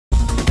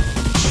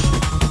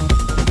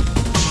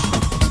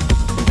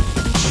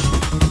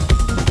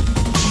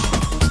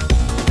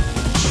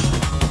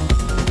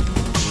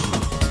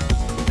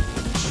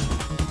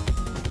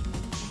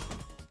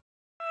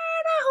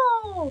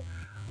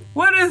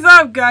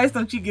up, guys?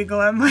 Don't you giggle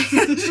at my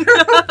intro.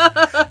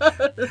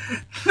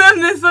 I'm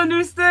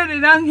MissUnderstood,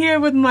 and I'm here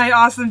with my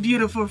awesome,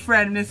 beautiful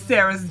friend, Miss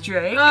Sarus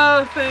Drake.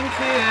 Oh, thank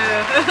you.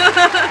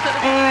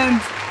 And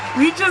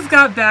we just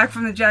got back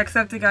from the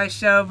Jacksepticeye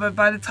show, but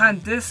by the time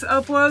this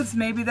uploads,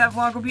 maybe that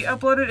vlog will be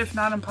uploaded. If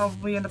not, I'm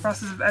probably in the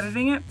process of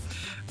editing it.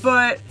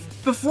 But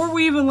before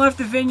we even left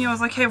the venue, I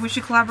was like, hey, we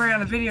should collaborate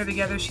on a video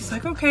together. She's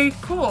like, okay,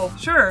 cool,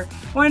 sure,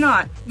 why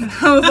not? And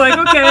I was like,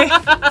 okay.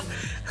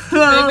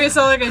 Well, maybe it's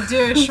all like a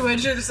douche,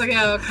 which you're just like,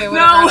 yeah, okay,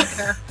 whatever, I don't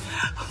care.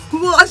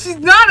 Well, she's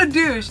not a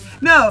douche.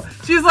 No,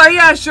 she's like,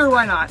 yeah, sure,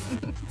 why not?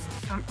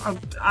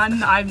 I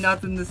have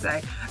nothing to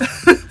say.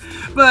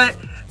 But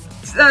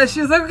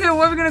she was like, okay,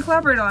 what are we going to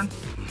collaborate on?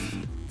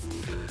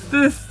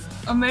 This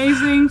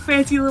amazing,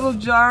 fancy little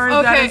jar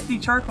that is the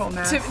charcoal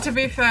mask. To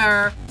be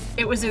fair,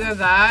 it was either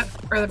that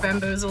or the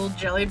bamboozled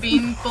jelly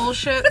bean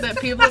bullshit that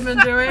people have been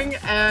doing,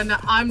 and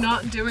I'm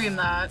not doing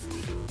that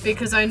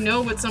because I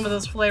know what some of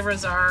those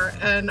flavors are,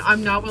 and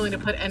I'm not willing to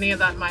put any of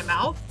that in my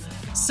mouth.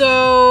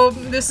 So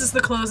this is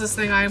the closest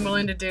thing I am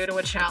willing to do to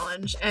a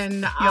challenge,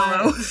 and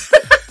YOLO.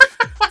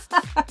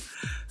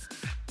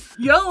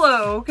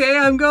 YOLO, okay?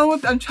 I'm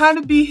trying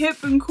to be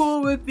hip and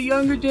cool with the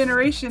younger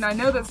generation. I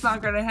know that's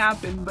not gonna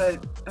happen,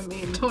 but I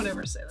mean, don't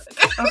ever say that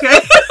again. Okay.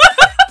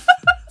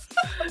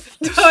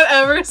 Don't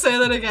ever say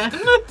that again.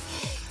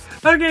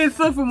 Okay,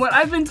 so from what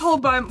I've been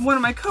told by one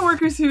of my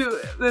coworkers who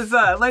is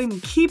letting me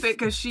keep it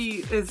because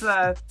she is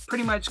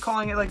pretty much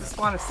calling it like the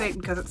spawn of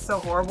Satan because it's so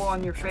horrible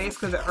on your face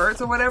because it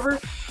hurts or whatever.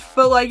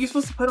 But like you're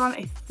supposed to put on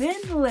a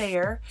thin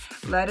layer,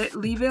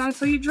 leave it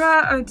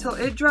until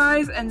it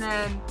dries, and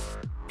then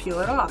peel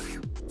it off.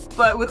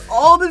 But with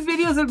all the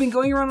videos that have been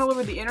going around all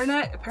over the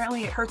internet,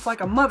 apparently it hurts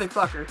like a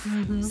motherfucker.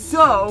 Mm-hmm.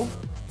 So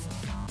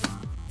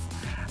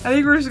I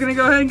think we're just gonna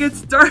go ahead and get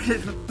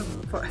started.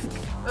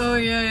 Oh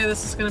yeah,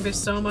 this is gonna be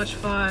so much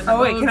fun.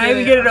 Oh wait, can I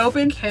even get it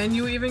open? Can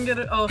you even get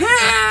it? Oh.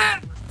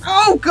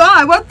 Oh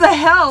god, what the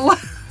hell?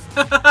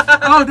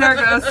 Oh, there it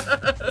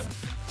goes.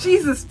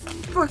 Jesus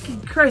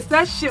fucking Christ,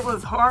 that shit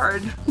was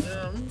hard.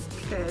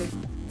 Okay.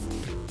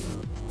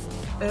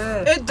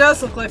 It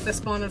does look like the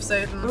spawn of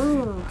Satan.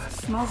 Ooh,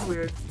 smells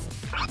weird.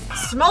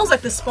 Smells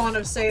like the spawn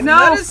of Satan. No,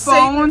 that is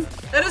phone.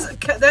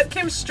 Satan. That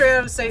came straight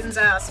out of Satan's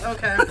ass.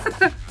 Okay.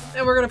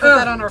 And we're gonna put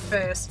that on our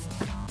face.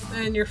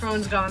 And your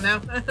phone's gone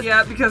now.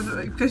 Yeah,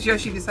 because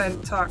Yoshi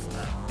decided to talk.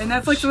 And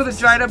that's like some of the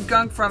dried up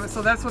gunk from it,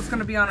 so that's what's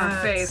gonna be on our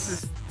face,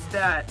 is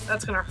that.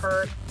 That's gonna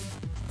hurt.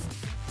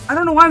 I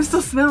don't know why I'm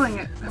still smelling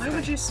it. Why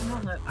would you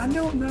smell it? I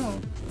don't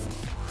know.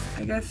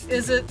 I guess.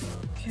 Is it...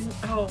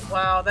 Oh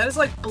wow, that is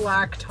like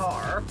black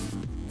tar.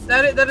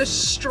 That is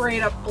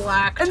straight up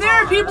black tar. And there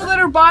are people that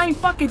are buying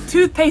fucking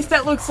toothpaste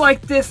that looks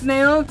like this, and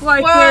they look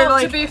like they're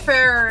like... to be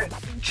fair,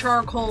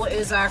 charcoal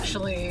is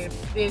actually,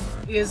 it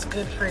is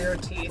good for your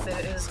teeth.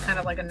 It is kind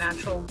of like a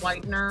natural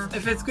whitener.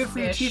 If it's good for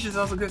your teeth, it's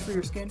also good for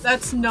your skin.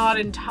 That's not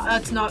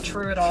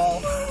true at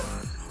all.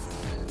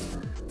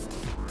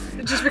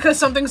 Just because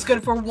something's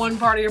good for one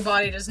part of your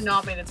body does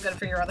not mean it's good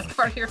for your other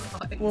part of your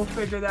body. We'll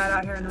figure that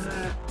out here in a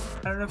minute.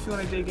 I don't know if you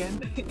want to dig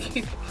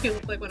in. You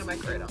look like one of my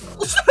great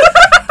uncles.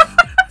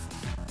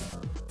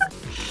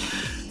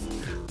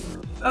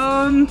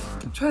 I'm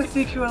trying to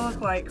think who I look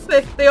like.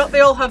 They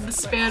all have the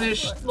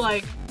Spanish,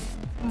 like,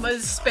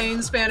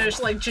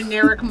 Spanish, like,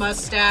 generic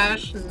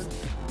mustache. And,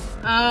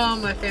 oh,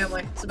 my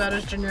family. It's about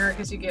as generic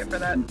as you get for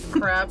that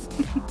crap.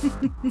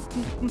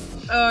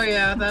 Oh,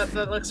 yeah,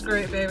 that looks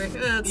great, baby.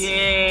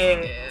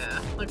 Yeah.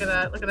 Look at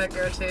that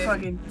goatee.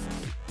 Fucking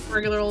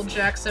regular old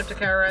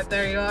Jacksepticeye right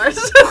there you are. Top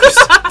of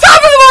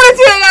the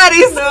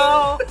morning,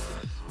 No.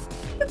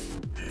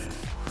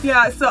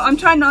 Yeah, so I'm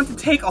trying not to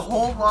take a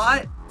whole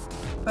lot.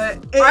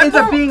 But it ends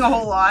up being a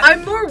whole lot.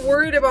 I'm more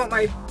worried about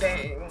my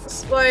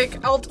bangs.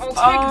 Like, I'll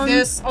take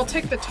this. I'll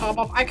take the top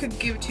off. I could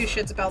give two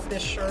shits about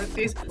this shirt.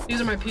 These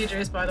are my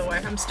PJs, by the way.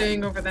 I'm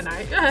staying over the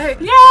night. Yay!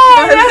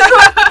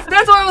 Yeah!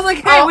 That's why I was like,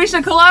 hey, we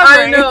should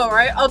collaborate. I know,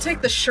 right? I'll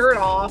take the shirt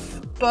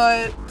off,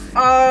 but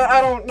I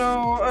don't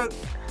know.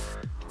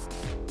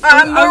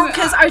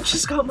 Because I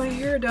just got my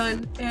hair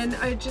done, and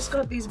I just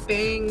got these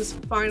bangs.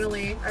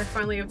 Finally, I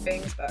finally have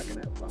bangs back, and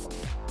I love them.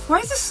 Why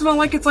does this smell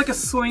like it's like a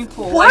swimming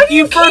pool? Why like do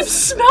you keep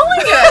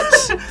smelling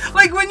it?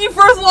 Like when you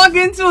first walk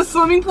into a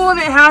swimming pool and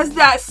it has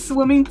that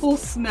swimming pool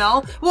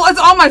smell. Well, it's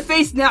on my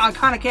face now. I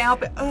kind of can't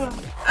help it.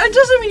 It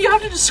doesn't mean you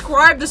have to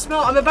describe the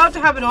smell. I'm about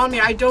to have it on me.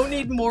 I don't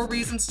need more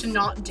reasons to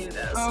not do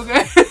this.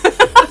 Okay.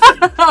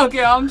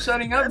 Okay, I'm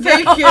shutting up.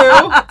 Thank you.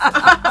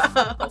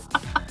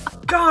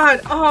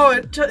 God, oh,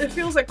 it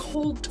feels like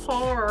cold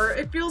tar.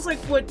 It feels like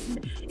what?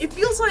 It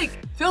feels like...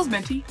 Feels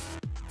minty.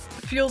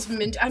 Feels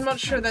mint. I'm not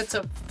sure that's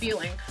a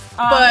feeling,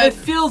 but it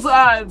feels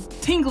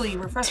tingly,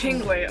 refreshing.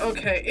 Tingly,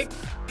 okay.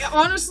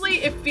 Honestly,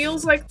 it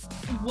feels like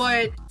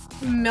what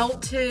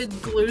melted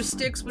glue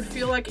sticks would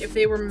feel like if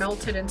they were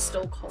melted and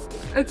still cold.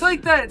 It's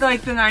like that,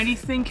 like the 90s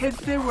thing kids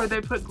did where they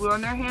put glue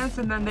on their hands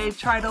and then they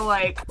try to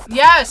like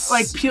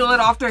peel it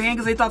off their hand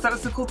because they thought that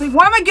was the cool thing.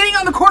 Why am I getting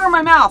on the corner of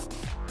my mouth?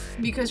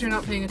 Because you're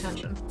not paying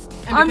attention.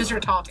 And because you're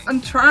talking. I'm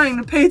trying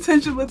to pay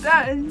attention with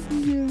that.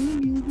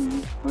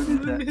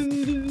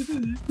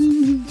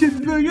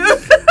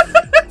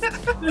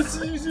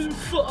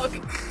 Fuck.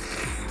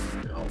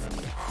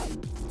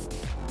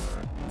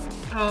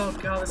 Oh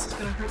god, this is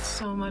gonna hurt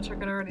so much. I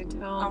can already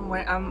tell.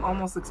 I'm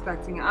almost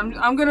expecting it.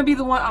 I'm gonna be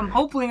the one. I'm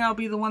hoping I'll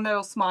be the one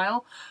that'll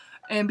smile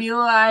and be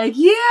like,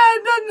 "Yeah,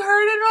 it doesn't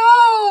hurt at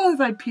all."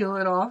 If I peel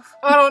it off.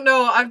 I don't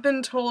know. I've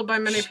been told by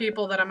many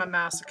people that I'm a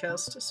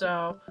masochist,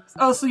 so.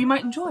 Oh, so you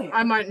might enjoy it.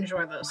 I might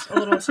enjoy this a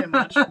little too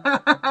much.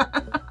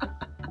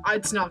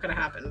 It's not gonna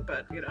happen,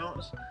 but you know.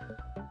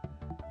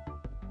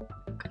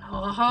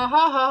 Ha ha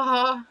ha ha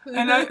ha.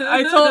 And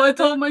I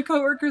told my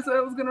coworkers that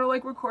I was gonna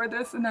like record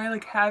this, and I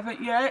like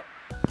haven't yet.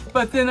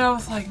 But then I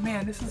was like,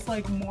 man, this is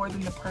like more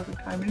than the perfect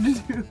time to do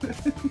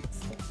this.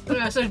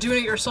 Yeah, instead of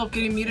doing it yourself,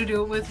 getting me to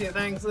do it with you.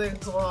 Thanks a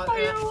lot. Oh,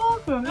 yeah. you're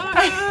welcome.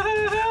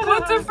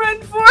 What's a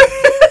friend for?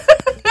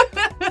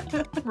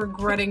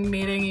 Regretting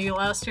meeting you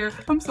last year.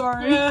 I'm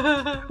sorry.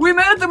 We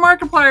met at the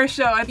Markiplier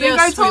show. I think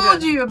Yes, I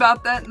told you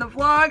about that in the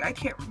vlog. I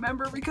can't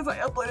remember because I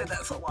uploaded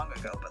that so long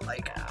ago, but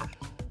like...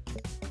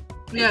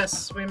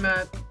 Yes, we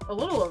met a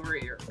little over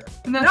a year ago.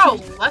 No,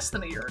 less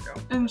than a year ago.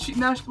 And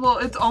well,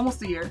 it's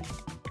almost a year.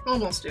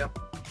 Almost, yeah.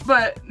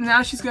 But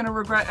now she's gonna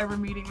regret ever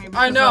meeting me.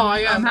 I know, I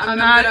am.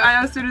 I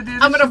asked her to do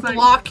this. I'm gonna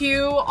block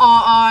you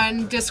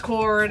on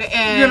Discord,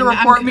 and you're gonna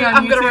report me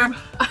on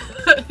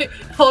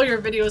YouTube. All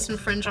your videos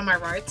infringe on my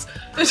rights.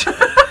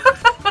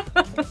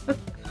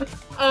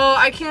 Oh,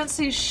 I can't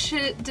see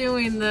shit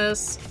doing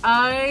this.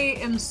 I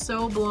am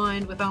so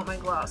blind without my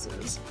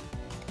glasses.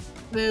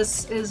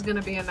 This is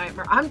gonna be a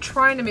nightmare. I'm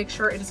trying to make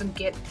sure it doesn't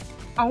get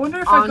I wonder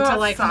if onto I go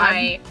like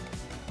outside.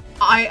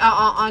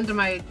 onto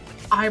my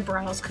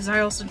eyebrows, because I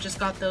also just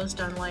got those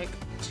done like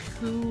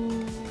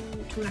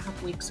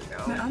 2.5 weeks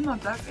ago. Man, I'm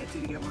not that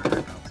fancy to get my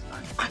eyebrows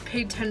done. I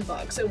paid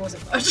 $10. It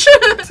wasn't much.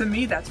 To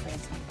me, that's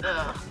fancy.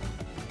 Ugh.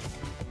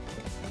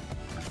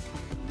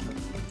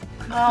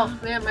 Oh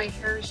man, my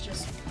hair is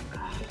just.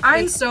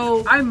 It's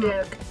so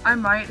big. I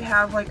might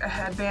have like a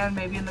headband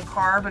maybe in the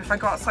car, but if I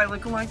go outside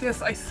looking like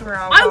this, I swear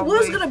I'll I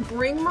was gonna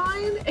bring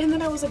mine, and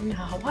then I was like, no,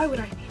 why would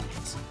I need it?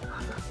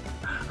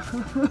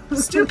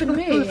 Stupid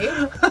me.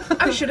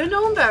 I should have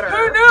known better.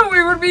 Who knew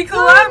we would be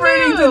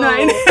collaborating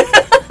tonight?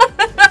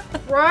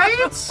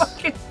 Right?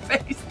 Fucking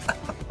face.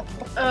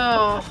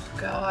 Oh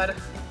god.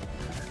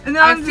 And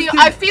now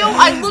I feel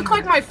I look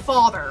like my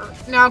father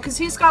now, because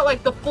he's got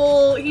like the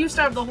full. He used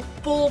to have the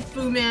full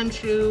Fu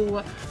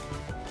Manchu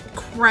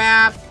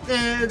crap.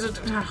 I'm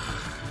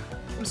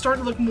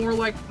starting to look more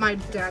like my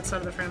dad's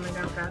side of the family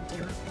now. God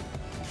damn it.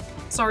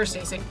 Sorry,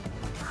 Stacy.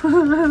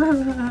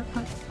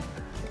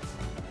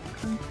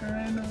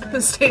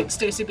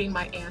 Stacy being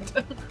my aunt.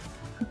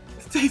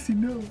 Stacy,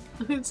 no.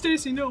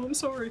 Stacy, no. I'm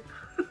sorry.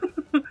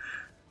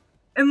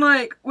 And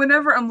like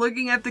whenever I'm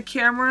looking at the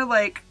camera,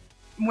 like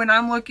when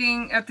I'm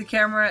looking at the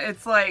camera,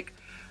 it's like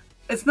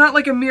it's not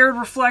like a mirrored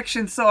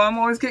reflection, so I'm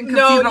always getting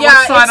confused about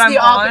what side I'm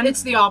on.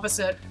 It's the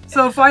opposite.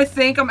 So if I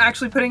think I'm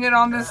actually putting it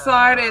on this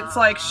side, it's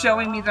like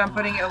showing me that I'm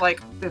putting it like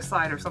this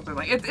side or something.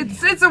 Like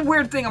it's a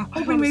weird thing. I'm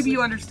hoping maybe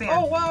you understand.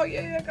 Oh wow,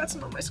 yeah, I got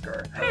some on my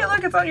skirt. Hey,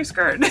 look, it's on your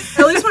skirt.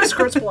 At least my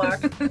skirt's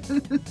black.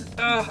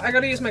 I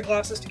gotta use my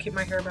glasses to keep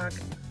my hair back.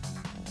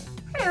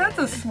 Hey, that's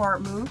a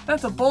smart move.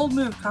 That's a bold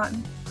move,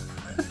 Cotton.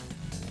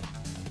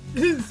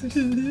 The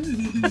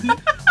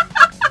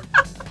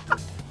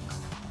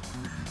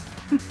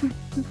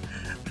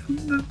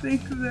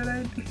things that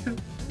I do.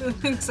 The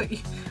things that you...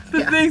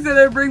 The things that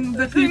I bring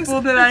the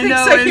people that I know The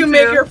things that you into.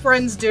 make your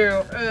friends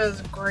do.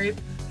 It's great.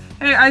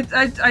 Hey,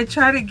 I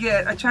try to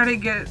get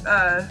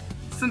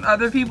some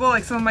other people,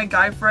 like some of my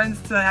guy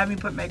friends, to have me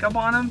put makeup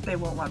on them. They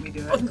won't let me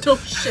do it. Oh, no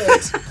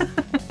shit.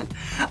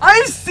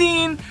 I've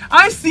seen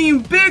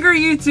bigger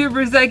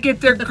YouTubers that get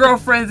their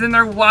girlfriends and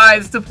their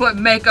wives to put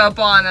makeup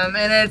on them,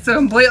 and it's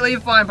completely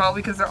fine,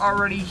 probably because they're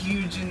already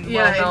huge and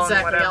well known.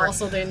 Exactly. Whatever.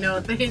 Also, they know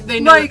like,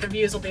 that the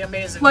views will be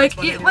amazing. Like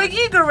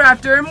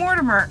Egoraptor and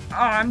Mortimer. Oh,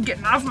 I'm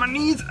getting off my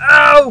knees.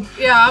 Oh.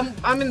 Yeah,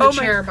 I'm in the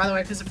chair, by the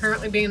way, because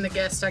apparently being the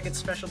guest, I get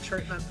special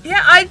treatment.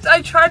 Yeah,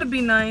 I try to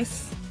be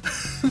nice.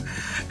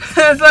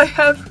 As I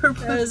have her.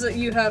 As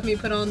you have me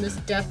put on this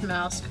death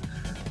mask.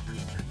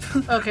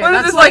 Okay, what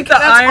that's is this, like the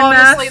Iron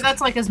honestly, Mask? that's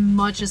like as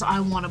much as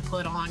I want to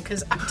put on,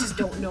 because I just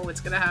don't know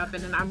what's gonna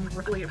happen, and I'm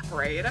really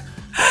afraid.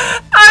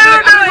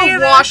 I'm gonna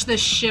go wash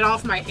this shit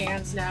off my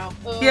hands now.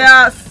 Ugh.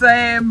 Yeah,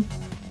 same.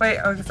 Wait,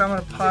 okay, so I'm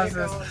gonna pause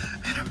this.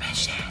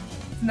 Intermission.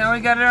 Now we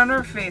got it on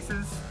our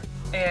faces,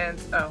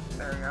 and oh,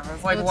 there we go. I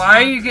was like,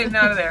 why are you getting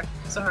out of there?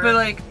 Sorry. But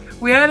like,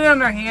 we had it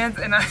on our hands,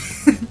 and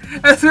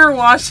as we were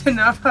washing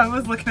up, I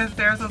was looking at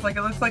Sarus. I was like,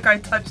 it looks like I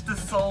touched the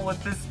soul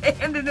with this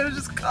hand, and it was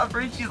just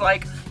covered. She's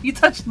like, you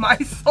touched my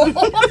soul.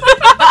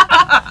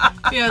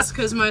 Yes,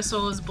 because my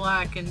soul is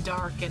black and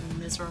dark and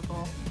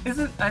miserable.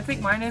 I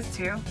think mine is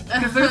too.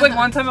 Because there was like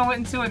one time I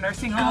went into a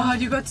nursing home.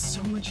 God, you got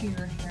so much in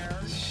your hair.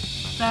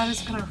 That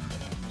is gonna.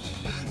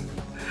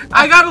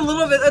 I got a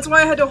little bit. That's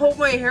why I had to hold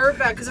my hair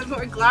back, because I put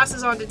my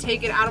glasses on to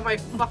take it out of my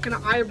fucking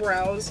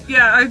eyebrows.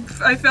 Yeah,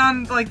 I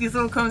found like these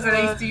little combs that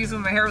I used to use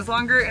when my hair was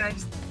longer, and I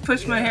just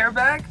pushed my hair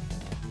back.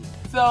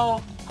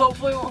 So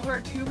hopefully won't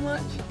hurt too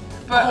much.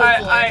 But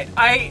Hopefully.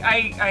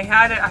 I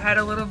had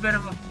a little bit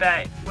of a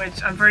bet,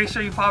 which I'm pretty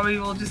sure you probably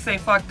will just say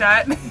fuck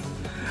that.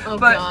 Oh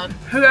But god.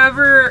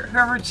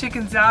 whoever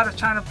chickens out of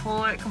trying to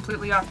pull it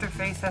completely off their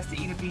face has to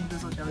eat a bean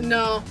boozled jelly.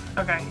 No.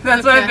 Okay,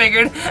 that's what I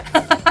figured.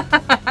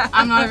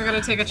 I'm not even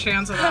gonna take a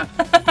chance of that.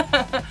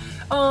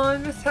 Oh, I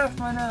missed half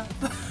my nose.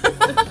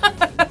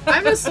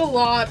 I miss a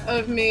lot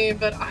of me,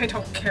 but I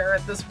don't care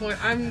at this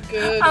point. I'm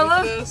good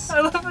with this.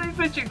 I love when you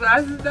put your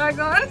glasses back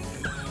on.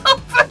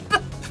 Over the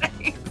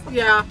face.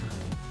 Yeah.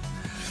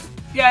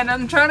 Yeah, and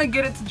I'm trying to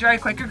get it to dry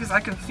quicker because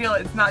I can feel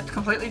it. It's not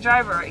completely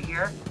dry right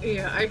here.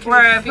 Yeah, I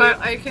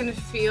can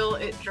feel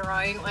it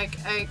drying. Like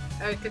I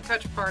could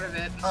touch part of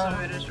it, so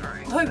it is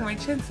drying. Look, my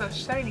chin's so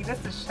shiny.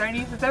 That's the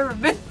shiniest it's ever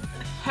been.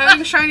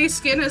 Having shiny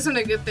skin isn't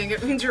a good thing.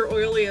 It means you're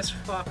oily as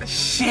fuck.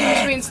 Shit.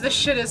 Which means this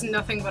shit is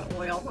nothing but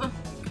oil.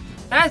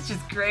 That's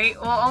just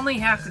great. Well, only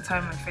half the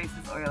time my face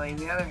is oily.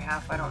 The other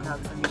half I don't know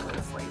because I'm usually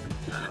asleep.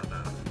 I don't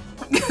know.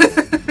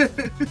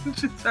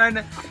 Just trying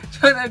to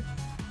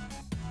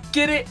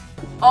get it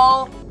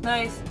all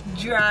nice,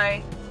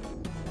 dry,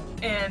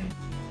 and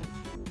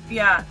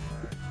yeah.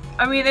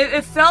 I mean,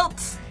 it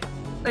felt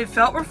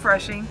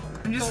refreshing.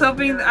 I'm just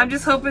hoping I'm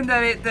hoping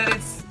that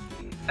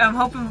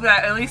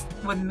at least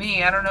with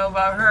me, I don't know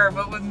about her,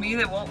 but with me,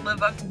 that won't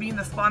live up to being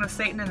the spawn of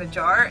Satan in a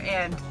jar.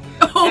 And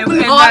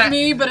not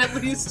me, but at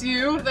least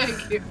you.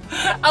 Thank you.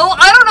 Oh,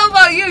 I don't know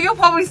about you. You'll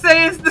probably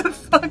say it's the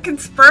fucking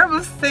sperm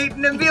of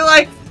Satan and be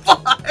like,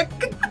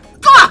 fuck,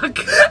 fuck.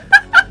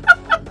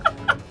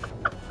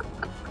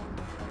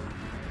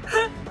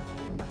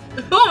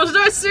 Oh, it was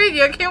nice seeing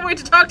you. I can't wait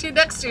to talk to you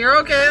next year.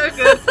 Okay,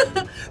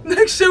 good.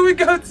 Next show we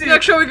go to.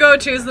 Next show we go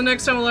to is the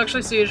next time we'll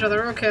actually see each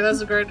other. Okay,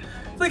 that's great.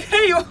 It's like,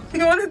 hey, you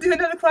want to do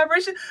another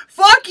collaboration?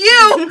 Fuck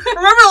you! Remember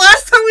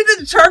last time we did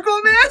the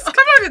charcoal mask? I'm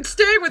not even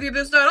staying with you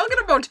this night. I'll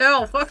get a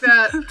motel. Fuck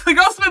that. Like,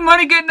 I'll spend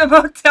money getting a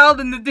motel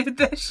than to do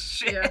this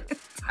shit. Yeah.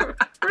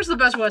 Where's the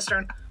Best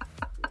Western?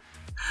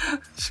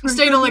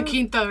 Stay to La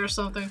Quinta or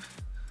something.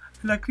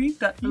 La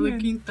Quinta. La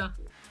Quinta.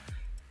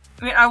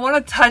 I mean, I want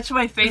to touch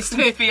my face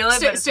and feel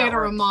it, but stay at a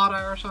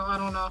Ramada or something. I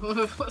don't know.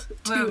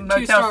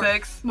 Motel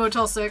 6.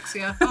 Motel 6,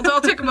 yeah.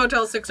 I'll take a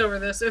Motel 6 over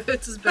this if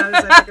it's as bad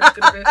as I think it's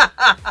gonna be.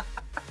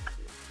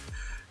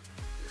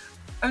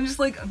 I'm just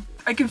like,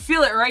 I can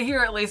feel it right here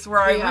at least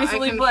where I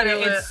recently put it.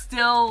 It's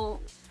still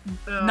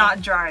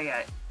not dry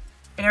yet.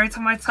 And every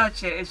time I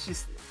touch it, it's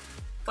just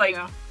like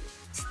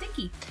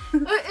sticky.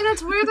 And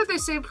it's weird that they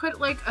say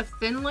put like a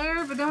thin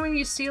layer, but then when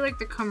you see like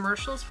the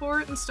commercials for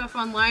it and stuff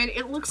online,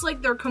 it looks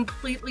like they're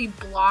completely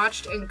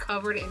blotched and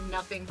covered in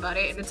nothing but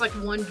it, and it's like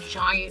one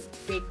giant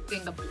big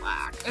thing of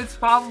black. It's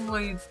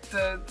probably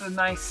the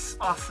nice,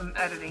 awesome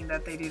editing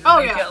that they do to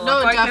make it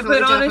look like they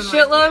put on a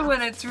shitload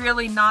when it's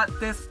really not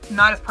as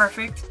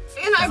perfect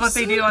as what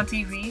they do on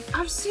TV.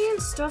 I've seen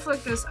stuff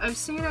like this. I've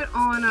seen it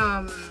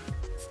on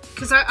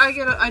because I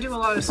do a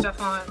lot of stuff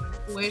on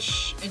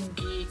Wish and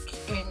Geek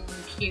and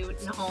Cute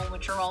and Home,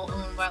 which are all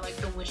owned by like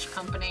the Wish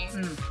company,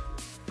 and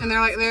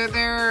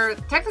they're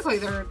technically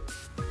their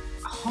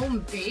home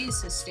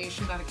base is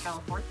stationed out of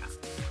California.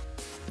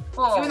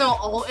 Oh.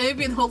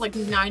 Even though like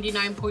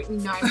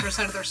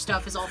 99.9% of their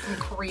stuff is all from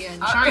Korea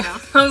and China.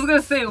 I was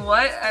gonna say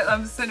what?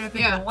 I'm sitting there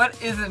thinking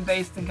what isn't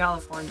based in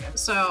California.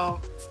 So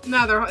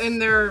no,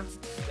 and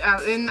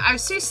I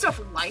see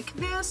stuff like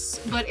this,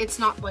 but it's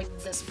not like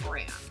this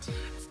brand.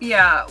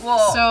 Yeah,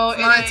 well, so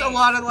it's a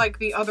lot of like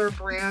the other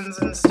brands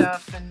and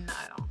stuff, and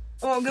I don't.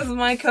 Well, because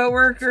my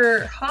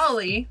coworker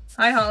Holly,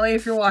 hi Holly,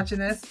 if you're watching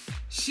this,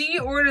 she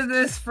ordered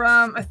this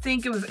from I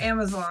think it was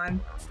Amazon.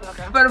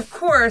 Okay. But of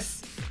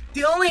course,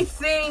 the only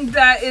thing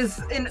that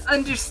is in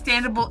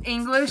understandable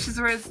English is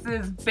where it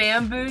says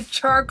bamboo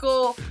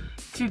charcoal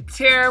to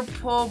tear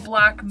pull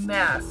black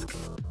mask.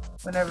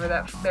 Whenever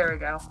there we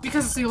go.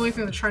 Because it's the only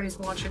thing the Chinese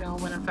want you to know,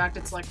 when in fact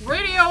it's like,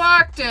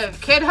 radioactive,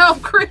 can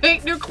help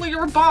create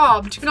nuclear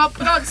bomb, do not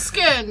put on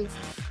skin.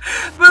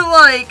 But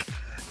like,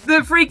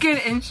 the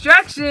freaking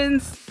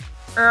instructions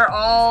are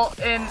all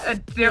in a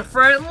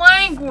different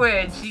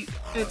language.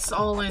 It's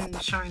all in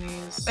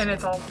Chinese. And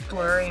it's all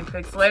blurry and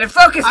pixelated.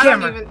 Focus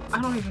camera!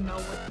 I don't even know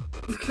what,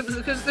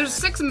 because there's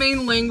 6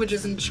 main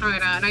languages in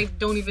China, and I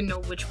don't even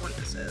know which one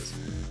this is.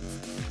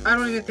 I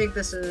don't even think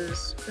this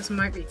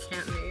might be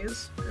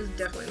Cantonese. It's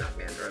definitely not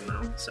Mandarin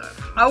though, so.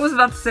 I was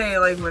about to say,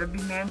 like, would it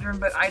be Mandarin?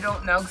 But I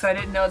don't know, because I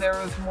didn't know there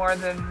was more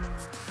than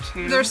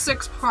 2. There's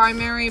 6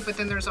 primary, but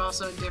then there's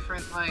also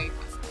different, like,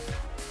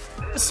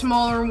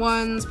 smaller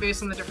ones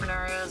based on the different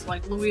areas.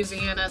 Like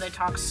Louisiana, they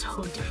talk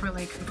so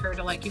differently compared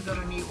to, like, you go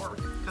to New York,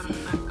 kind of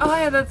thing. Oh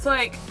yeah, that's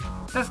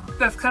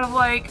kind of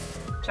like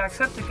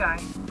Jacksepticeye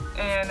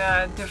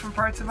and different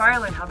parts of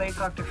Ireland, how they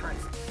talk different.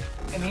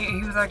 And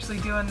he was actually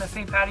doing the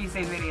St. Paddy's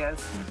Day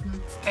videos.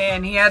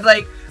 And he had,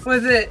 like,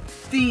 was it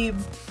the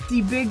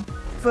big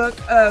book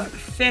of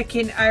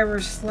feckin'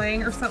 Irish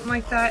slang or something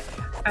like that?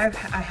 I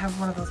have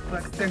one of those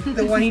books.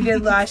 The one he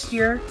did last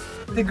year,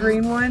 the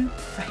green one.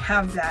 I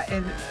have that.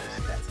 And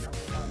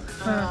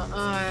that's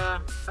yeah.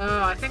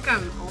 Oh, I think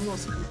I'm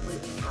almost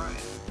completely dry.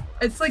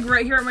 It's like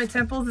right here at my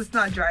temples. It's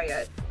not dry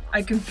yet.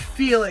 I can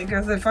feel it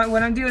because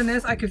when I'm doing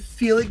this, I could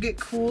feel it get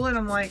cool, and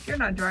I'm like, you're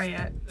not dry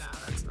yet. No,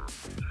 that's not.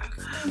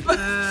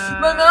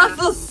 My mouth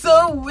feels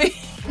so weird.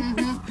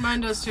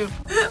 Mine does too.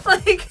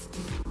 like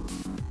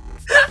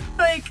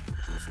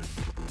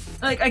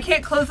I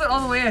can't close it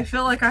all the way. I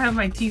feel like I have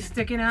my teeth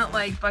sticking out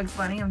like Bugs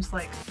Bunny. I'm just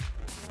like.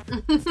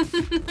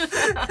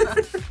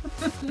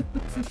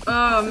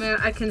 Oh man,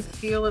 I can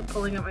feel it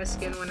pulling at my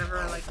skin whenever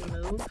I like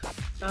move.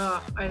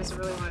 Oh, I just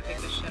really want to take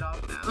this shit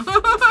off now.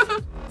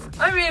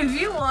 I mean, if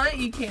you want,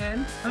 you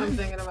can. I'm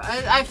thinking about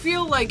it. I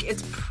feel like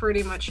it's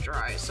pretty much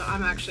dry, so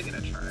I'm actually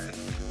gonna try it.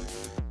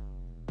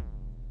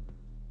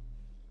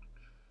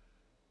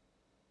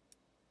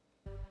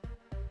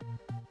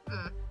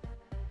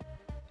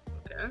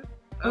 Okay.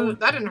 Oh,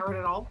 that didn't hurt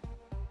at all.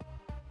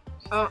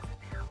 Oh.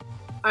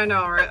 I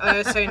know, right?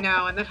 I say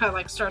now, and then I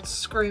like start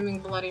screaming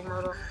bloody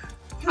murder.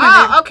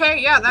 Ah, okay,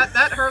 yeah,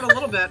 that hurt a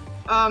little bit.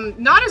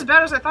 Not as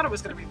bad as I thought it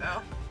was gonna be,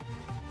 though.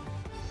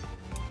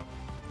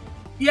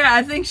 Yeah,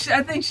 I think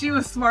she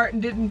was smart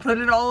and didn't put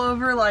it all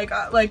over like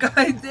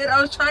I did. I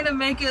was trying to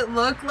make it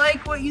look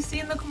like what you see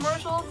in the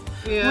commercials.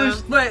 Yeah.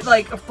 But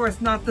like, of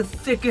course, not the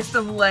thickest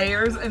of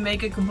layers and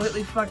make it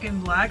completely fucking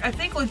black. I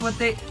think like what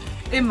they,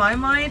 in my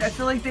mind, I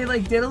feel like they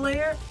like did a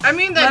layer. I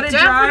mean, that let it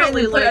dry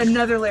definitely and then like put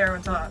another layer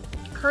on top.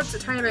 Hurts a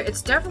tiny bit.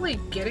 It's definitely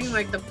getting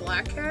like the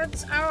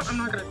blackheads out. I'm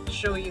not gonna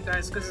show you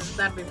guys because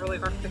that'd be really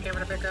hard for the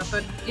camera to pick up.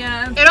 But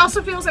yeah, it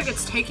also feels like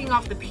it's taking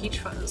off the peach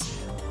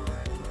fuzz.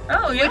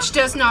 Oh yeah. Which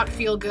does not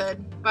feel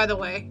good, by the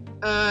way.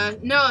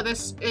 No,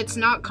 it's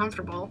not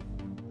comfortable.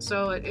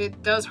 So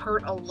it does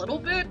hurt a little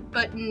bit,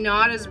 but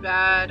not as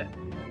bad.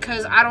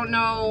 Because I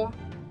know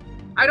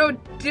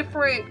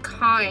different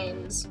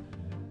kinds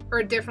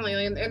hurt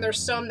differently, and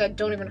there's some that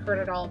don't even hurt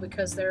at all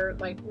because they're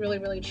like really,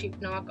 really cheap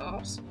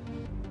knockoffs.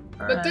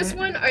 But this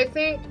one, I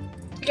think,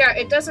 yeah,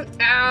 it doesn't,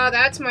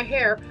 that's my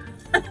hair.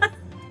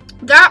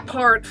 That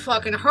part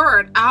fucking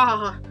hurt.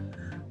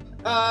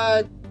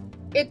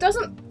 It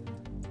doesn't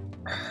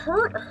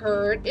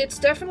hurt. It's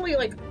definitely,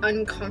 like,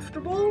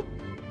 uncomfortable.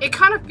 It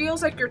kind of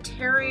feels like you're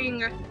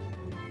tearing,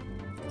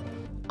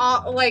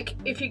 like,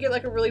 if you get,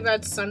 like, a really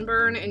bad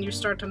sunburn and you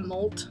start to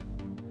molt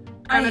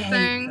kind of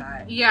thing.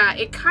 That. Yeah,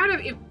 it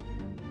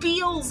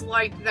feels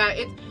like that.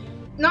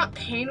 Not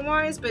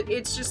pain-wise, but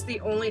it's just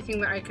the only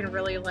thing that I can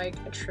really, like,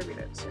 attribute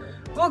it to.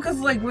 Well, because,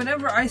 like,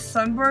 whenever I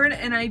sunburn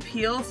and I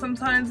peel,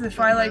 sometimes if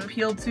I, like,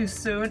 peel too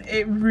soon,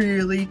 it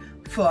really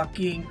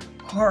fucking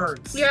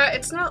hurts. Yeah,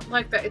 it's not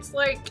like that. It's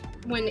like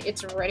when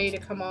it's ready to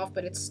come off,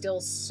 but it's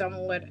still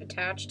somewhat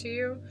attached to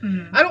you.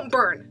 Mm-hmm. I don't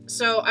burn,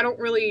 so I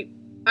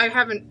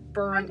haven't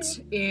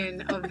burnt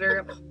in a very...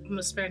 I'm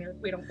a Spaniard.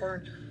 We don't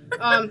burn.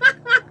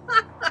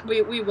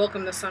 We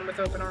welcome the sun with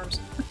open arms.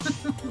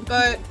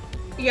 But...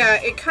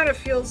 yeah, it kind of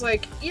feels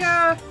like,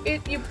 yeah,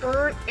 you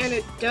burn, and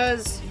it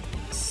does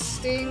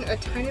sting a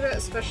tiny bit,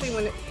 especially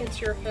when it hits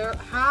your hair.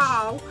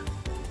 How?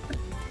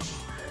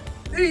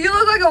 Dude, you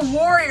look like a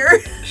warrior.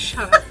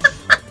 Shut up.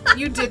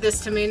 You did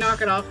this to me.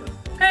 Knock it off.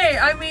 Hey,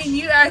 I mean,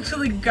 you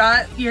actually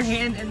got your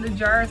hand in the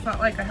jar. It's not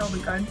like I held a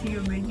gun to you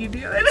and made you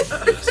do it.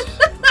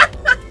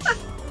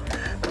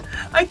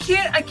 I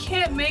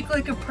can't make,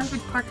 like, a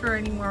perfect pucker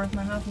anymore with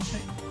my mouth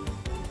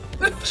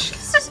open.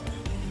 Jesus.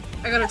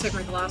 I gotta take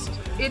my glasses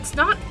off. It's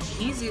not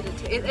easy to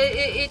take.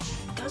 It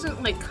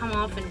doesn't, like, come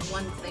off in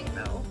one thing,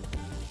 though.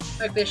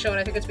 Like they show, and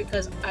I think it's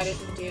because I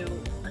didn't do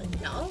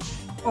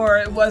enough. Or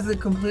it wasn't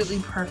completely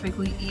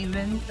perfectly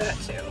even. That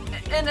too.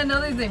 And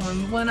another thing,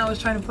 when I was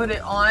trying to put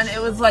it on,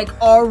 it was,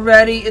 like,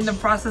 already in the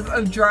process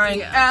of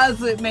drying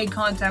as it made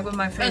contact with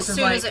my face. As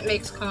soon as it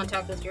makes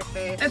contact with your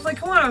face. It's like,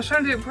 come on, I was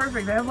trying to do it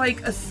perfect. I have,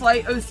 like, a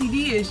slight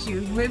OCD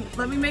issue.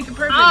 Let me make it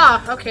perfect.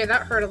 Ah, okay,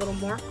 that hurt a little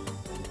more.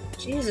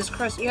 Jesus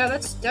Christ, yeah,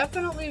 that's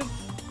definitely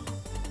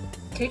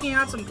taking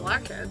out some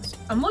blackheads.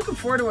 I'm looking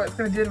forward to what it's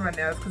going to do to my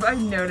nose, because I've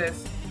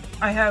noticed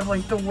I have,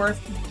 like, the worst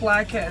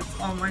blackheads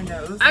on my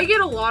nose. I get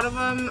a lot of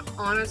them,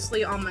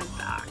 honestly, on my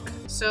back.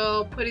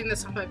 So putting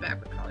this on my back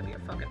would probably be a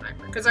fucking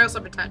nightmare, because I also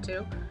have a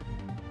tattoo.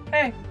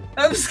 Hey,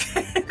 I'm just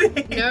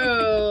kidding.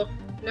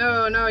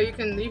 No, you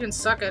can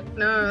suck it.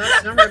 No,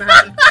 that's never going to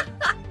happen.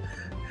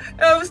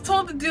 I was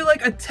told to do,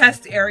 like, a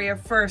test area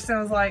first, and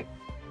I was like,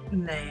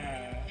 nah.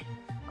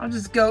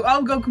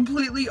 I'll go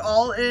completely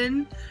all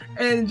in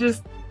and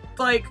just,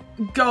 like,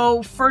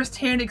 go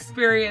first-hand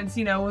experience,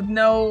 you know, with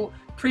no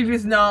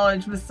previous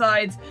knowledge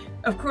besides,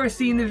 of course,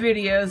 seeing the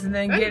videos and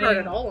then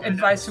getting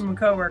advice from a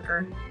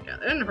coworker. Yeah,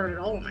 it didn't hurt at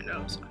all on my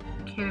nose.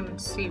 I can't even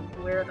see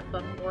where the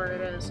fucking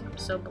word it is. I'm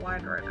so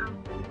blind right now.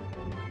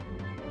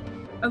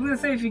 I was gonna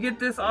say, if you get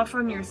this off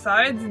on your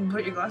sides and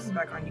put your glasses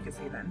back on, you can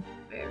see then.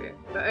 Maybe.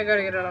 But I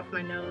gotta get it off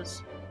my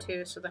nose,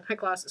 too, so that my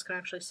glasses can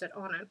actually sit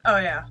on it. Oh,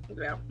 yeah.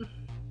 Yeah.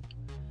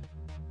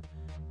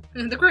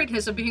 The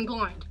greatness of being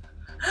blind.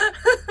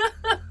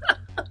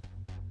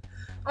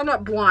 I'm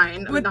not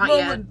blind, not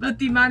yet. With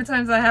the amount of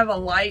times I have a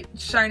light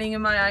shining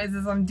in my eyes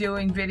as I'm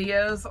doing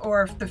videos,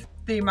 or if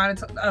the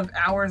amount of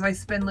hours I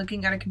spend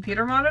looking at a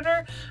computer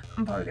monitor,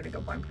 I'm probably gonna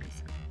go blind pretty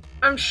soon.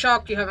 I'm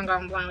shocked you haven't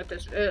gone blind with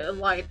this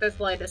light. This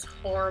light is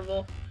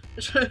horrible.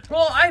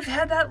 Well, I've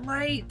had that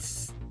light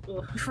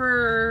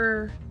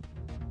for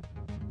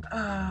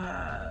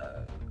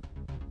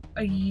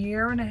a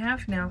year and a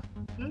half now.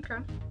 Okay.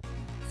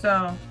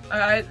 So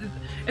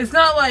it's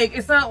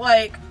not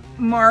like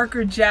Mark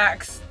or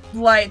Jack's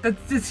light.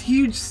 That's this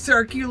huge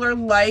circular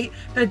light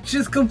that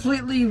just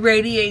completely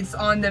radiates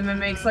on them and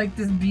makes like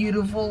this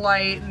beautiful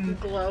light and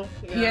glow.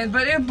 Yeah,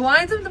 but it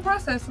blinds them in the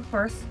process, of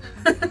course.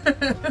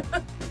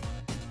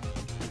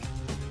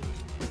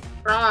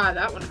 Ah,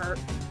 that one hurt.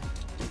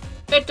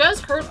 It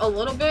does hurt a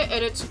little bit,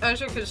 and it's,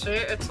 as you can see,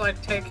 it's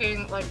like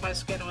taking like my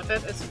skin with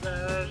it. It's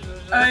oh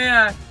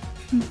yeah.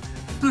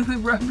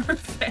 Rubber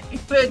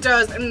face. But it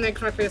does, and it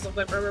makes my face look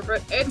like rubber,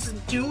 but it's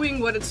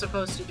doing what it's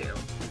supposed to do.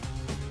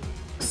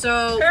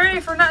 So hooray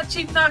for not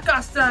cheap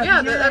knockoff stuff.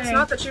 Yeah, that's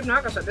not the cheap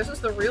knockoff stuff. This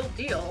is the real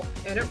deal,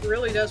 and it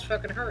really does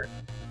fucking hurt.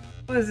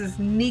 What is this?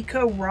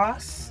 Nico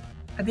Ross,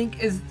 I think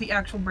is the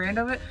actual brand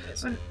of it.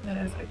 But that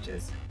is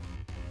itches.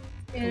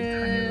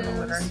 Yeah,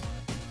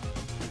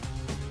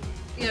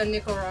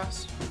 Nico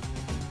Ross.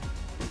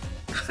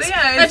 So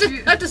yeah,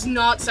 that does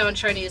not sound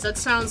Chinese. That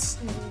sounds.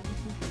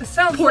 It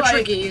sounds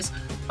Portuguese.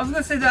 Like, I was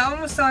gonna say that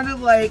almost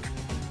sounded like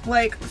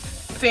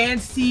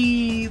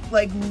fancy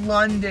like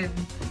London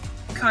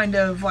kind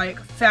of like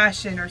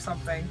fashion or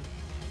something.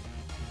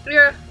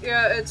 Yeah,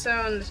 it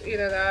sounds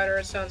either that or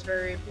it sounds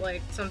very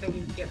like something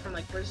you get from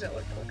like Brazil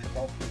or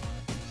Portugal.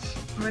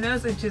 My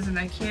nose itches and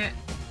I can't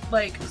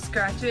like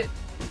scratch it,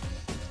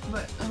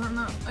 but I don't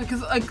know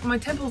because like my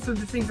temples are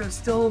the things are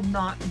still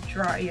not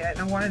dry yet.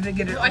 And I wanted to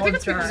get it all dry. I think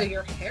it's because of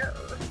your hair.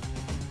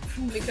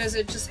 Because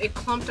it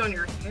clumped on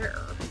your hair.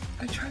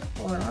 I tried to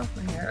pull it off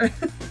my hair.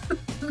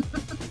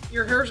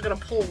 Your hair's gonna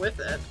pull with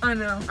it. I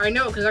know. I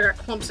know, because I got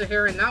clumps of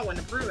hair in that one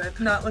to prove it.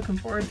 Not looking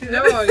forward to it.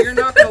 No, you're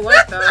not gonna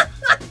like that.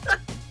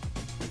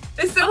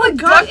 It sounds like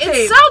duct tape.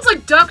 It sounds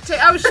like duct tape.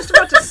 I was just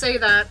about to say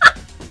that.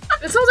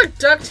 It sounds like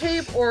duct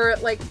tape or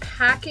like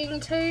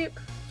packing tape.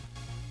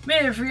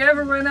 Man, if we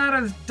ever run out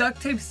of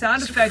duct tape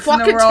sound effects in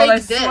the world, I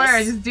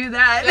swear, just do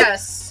that.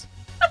 Yes.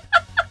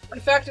 In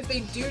fact, if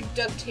they do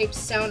duct tape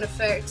sound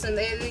effects, and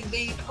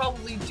they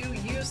probably do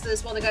use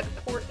this while they got a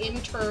poor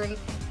intern,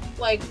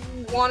 like,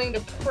 wanting to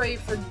pray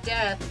for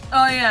death.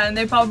 Oh yeah, and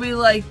they probably,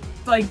 like,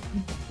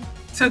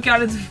 took out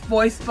his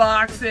voice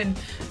box and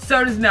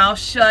sewed his mouth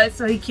shut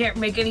so he can't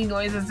make any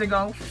noise as they're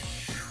going.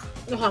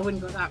 No, I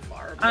wouldn't go that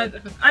far. I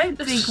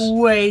think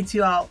way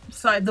too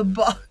outside the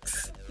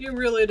box. You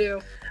really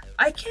do.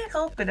 I can't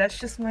help it, that's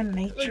just my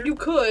nature. You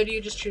could, you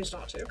just choose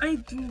not to. I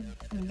do.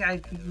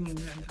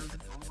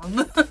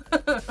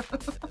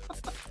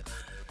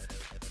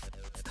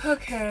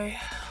 Okay,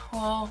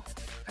 well,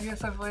 I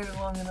guess I've waited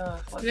long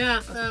enough. Let's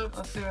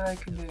see what I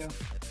can do.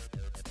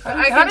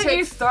 How did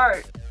you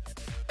start?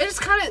 I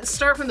just kind of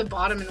start from the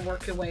bottom and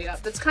work your way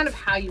up. That's kind of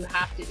how you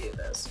have to do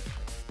this,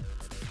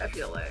 I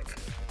feel like.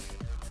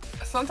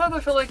 Sometimes I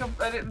feel like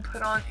I didn't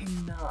put on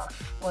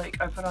enough. Like,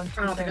 I put on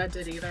too I don't think I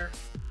did either.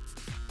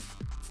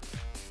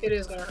 It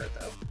is gonna hurt,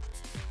 though.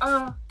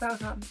 Oh, that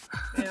was nothing.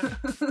 Yeah.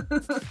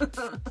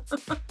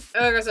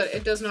 Like I said,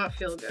 it does not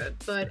feel good,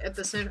 but at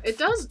the same, it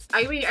does.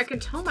 I mean, I can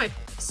tell my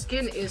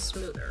skin is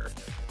smoother.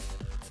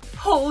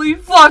 Holy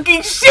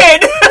fucking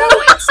shit! No,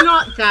 it's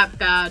not that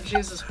bad.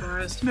 Jesus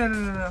Christ.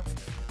 No.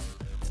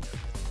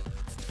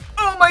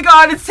 Oh my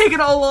god, it's taking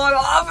a lot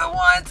off at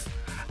once,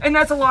 and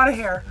that's a lot of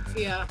hair.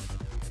 Yeah.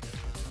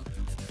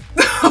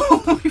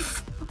 Holy fuck.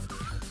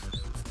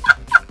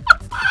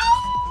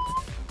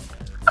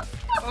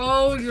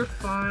 Oh, you're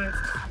fine.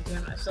 God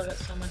damn it, I still got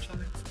so much on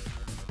me.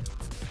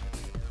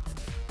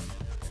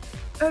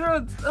 I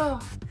don't.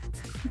 Oh,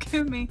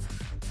 give me.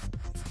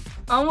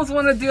 I almost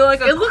want to do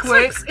like a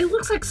quick. It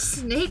looks like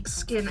snake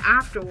skin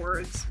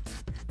afterwards.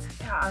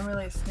 Yeah, I'm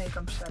really a snake.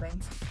 I'm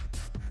shedding.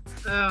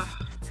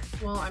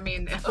 Well, I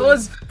mean, that's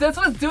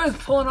what it's doing. Is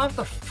pulling off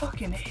the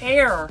fucking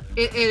hair.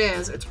 It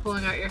is. It's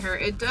pulling out your hair.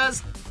 It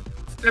does.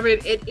 I mean,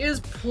 it is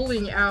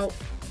pulling out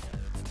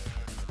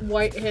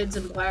whiteheads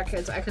and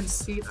blackheads. I can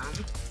see them.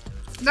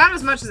 Not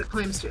as much as it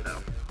claims to, though.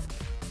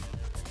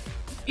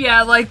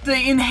 Yeah, like the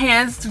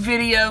enhanced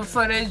video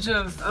footage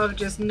of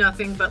just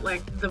nothing but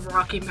like the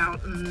Rocky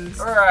Mountains.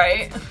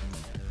 Right.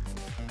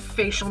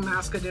 Facial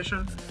mask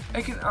edition.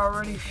 I can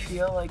already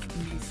feel like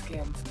knee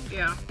skin.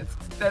 Yeah.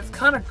 That's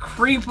kind of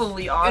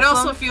creepily awesome. It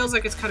also feels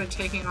like it's kind of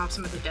taking off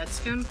some of the dead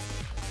skin.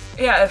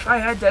 Yeah, if I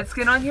had dead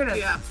skin on here,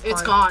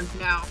 it's gone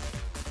now.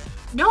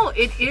 No,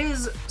 it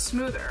is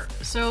smoother.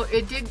 So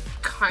it did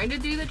kind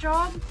of do the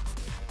job.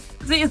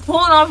 See, it's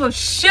pulling off a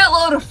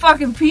shitload of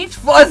fucking peach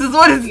fuzz is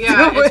what it's doing.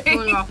 Yeah, it's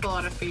pulling off a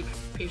lot of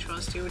peach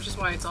fuzz too, which is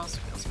why it's also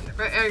feels smoother.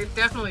 But I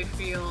definitely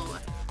feel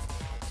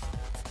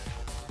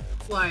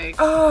like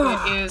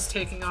it is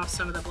taking off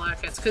some of the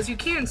blackheads, because you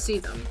can see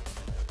them.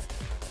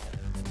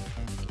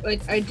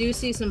 Like, I do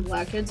see some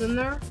blackheads in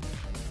there.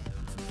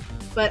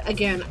 But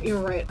again, you're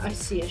right, I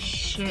see a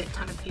shit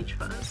ton of peach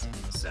fuzz,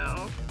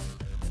 so...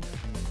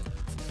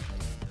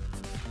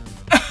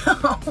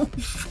 Oh,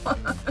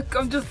 fuck.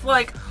 I'm just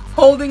like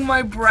holding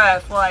my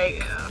breath, like.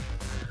 Yeah.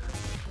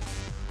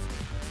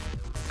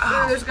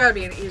 There's gotta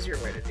be an easier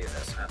way to do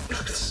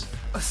this.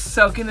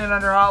 Soaking it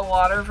under hot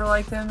water for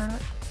like 10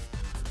 minutes?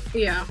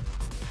 Yeah.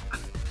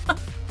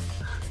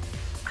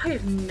 I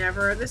have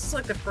never, this is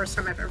like the first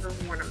time I've ever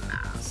worn a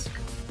mask.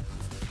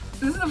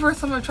 This is the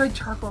first time I've tried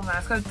charcoal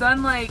mask. I've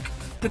done like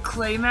the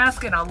clay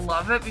mask and I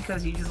love it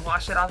because you just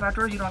wash it off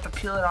afterwards. You don't have to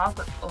peel it off,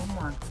 but oh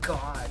my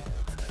god.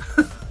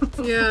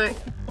 Yeah.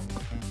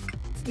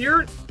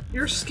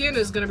 Your skin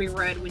is gonna be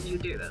red when you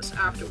do this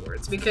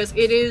afterwards because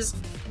it is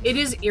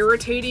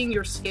irritating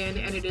your skin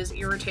and it is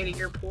irritating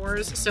your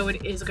pores, so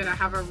it is gonna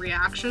have a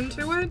reaction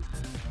to it.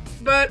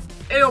 But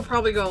it'll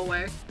probably go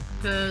away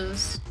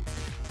because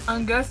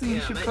I'm guessing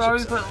you should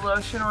probably put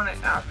lotion on it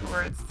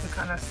afterwards to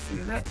kind of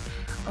soothe it.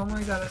 Oh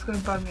my god, that's gonna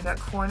bug me. That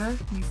corner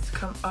needs to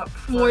come up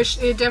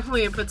first. It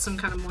definitely puts some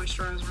kind of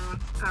moisturizer on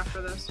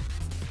after this.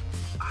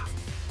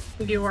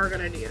 You are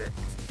gonna need it.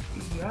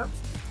 Yep.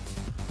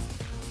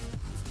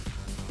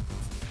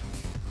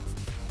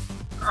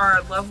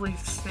 Our lovely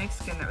snake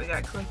skin that we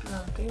got collected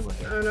on the table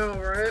here. I know,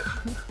 right?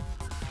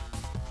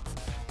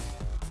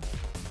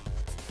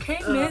 Okay,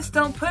 miss,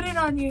 don't put it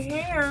on your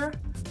hair.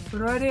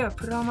 What do?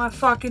 Put it on my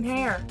fucking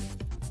hair.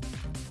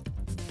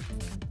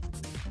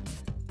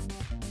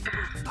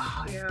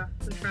 Yeah,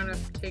 I'm trying to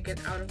take it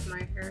out of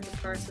my hair, the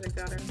parts that it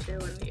got into,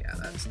 and yeah,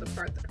 that's the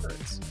part that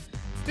hurts.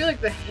 I feel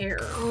like the hair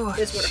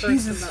is what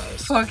hurts the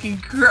most. Fucking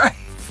Christ.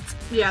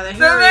 Yeah, the hair.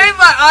 That made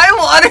my eye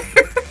water.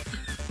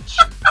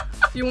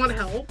 You want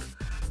help?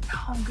 No,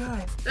 I'm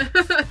good.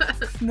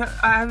 No,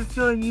 I have a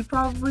feeling you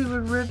probably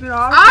would rip it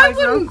off. I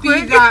wouldn't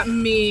be that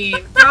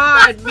mean.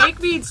 God, make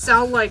me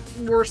sound like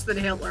worse than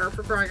Hitler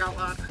for crying out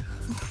loud.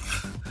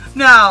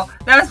 No,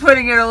 that's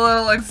putting it a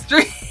little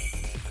extreme.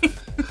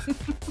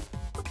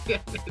 Yeah,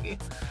 maybe.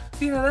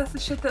 Yeah, that's the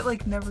shit that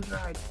like never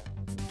dried.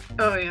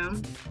 Oh yeah.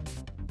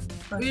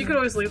 Well, you could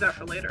always leave that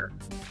for later.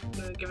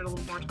 Give it a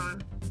little more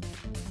time.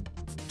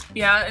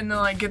 Yeah, and then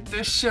like get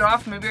this shit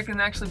off. Maybe I can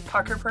actually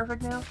pucker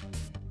perfect now.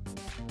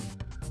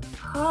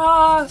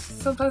 Ah,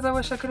 sometimes I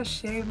wish I could have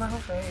shaved my whole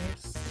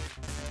face.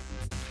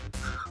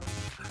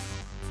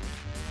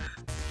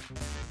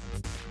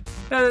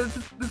 Yeah,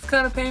 it's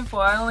kind of painful.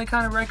 I only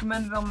kind of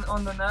recommend it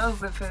on the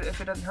nose if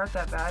it doesn't hurt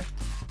that bad.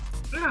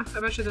 Yeah, I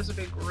bet you this would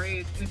be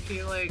great if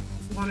you like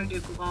want to do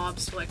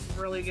globs to like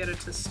really get it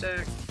to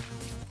stick.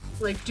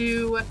 Like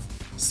do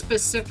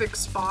specific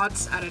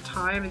spots at a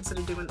time instead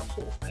of doing the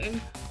whole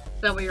thing.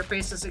 That way your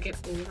face doesn't get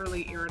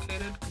overly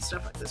irritated because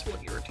stuff like this will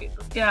irritate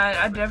them.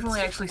 Yeah, I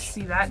definitely actually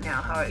see that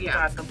now, how it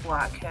got the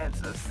black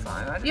heads this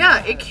time.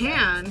 Yeah, it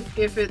can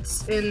if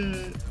it's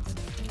in...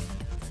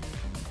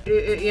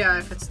 yeah,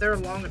 if it's there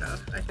long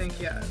enough. I think,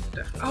 yeah,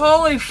 definitely.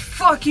 Holy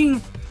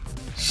fucking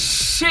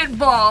shit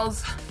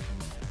balls!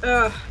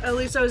 At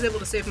least I was able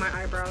to save my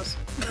eyebrows.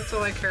 That's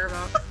all I care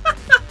about.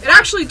 It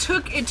actually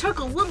took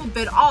a little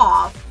bit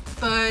off,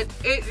 but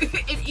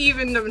it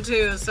evened them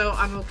too, so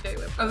I'm okay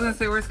with it. I was gonna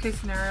say, worst case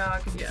scenario, I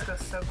could just go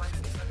soak my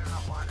face under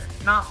hot water.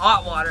 Not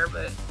hot water,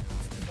 but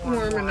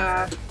warm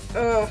enough.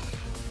 Ugh.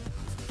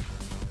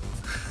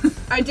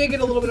 I did get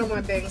a little bit on my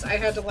bangs. I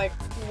had to like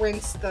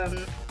rinse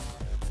them.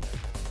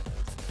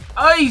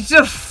 Oh, you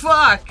just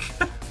fuck!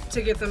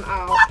 To get them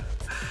out.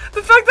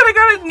 The fact that I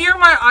got it near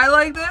my eye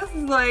like this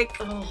is like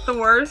the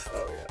worst.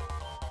 Oh yeah.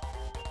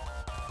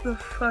 The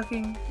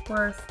fucking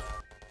worst.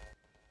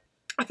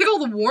 I think all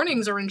the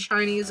warnings are in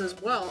Chinese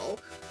as well.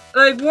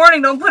 Like,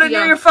 warning, don't put it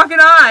near your fucking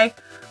eye.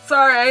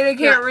 Sorry, I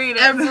can't read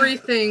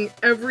it.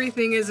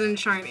 Everything is in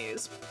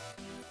Chinese.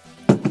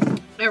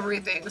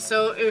 Everything.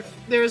 So if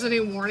there's any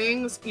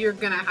warnings, you're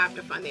gonna have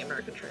to find the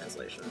American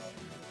translation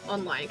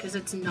online because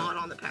it's not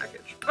on the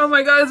package. Oh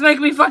my god, it's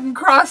making me fucking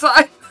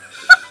cross-eyed.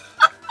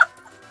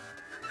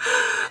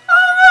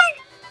 Oh my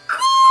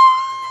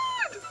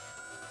god!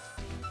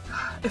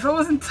 If I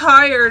wasn't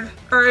tired,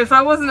 or if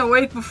I wasn't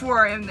awake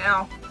before I am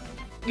now.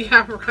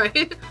 Yeah,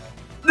 right?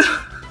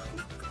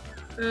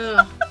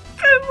 Oh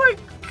my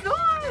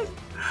god!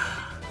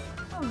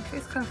 Oh, my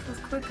face kind of feels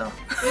good though.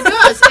 It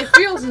does. It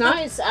feels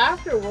nice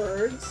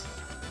afterwards.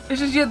 It's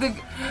just you have to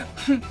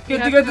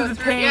go through the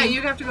pain. Yeah,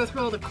 you have to go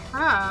through all the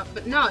crap,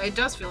 but no, it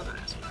does feel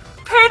nice.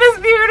 Pain is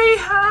beauty!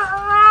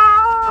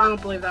 I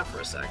don't believe that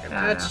for a second.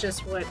 That's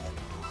just what...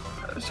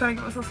 I was trying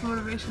to get myself some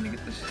motivation to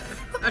get this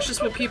shit. That's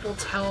just what people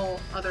tell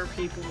other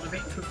people to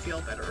make them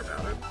feel better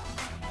about it.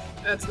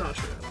 That's not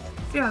true.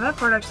 Yeah, that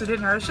part actually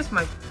didn't hurt. It's just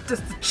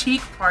the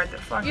cheek part that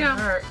fucking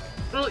hurt.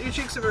 Well, your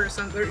cheeks are very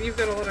sensitive. You've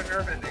got a lot of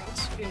nerve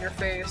endings in your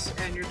face,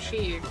 and your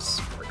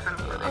cheeks are kind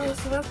of where they get.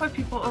 So that's why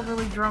people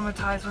overly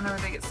dramatize whenever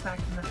they get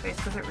smacked in the face,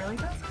 because it really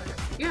does hurt.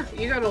 Yeah,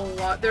 you got a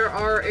lot. There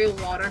are a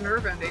lot of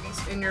nerve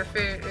endings in your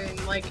face,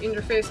 in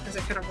your face, because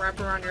they kind of wrap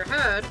around your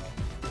head.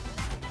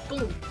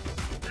 Boom.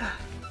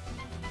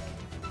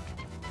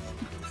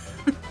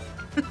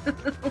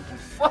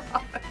 Fuck.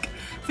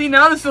 See,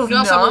 now this feels You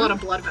also numb. have a lot of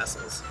blood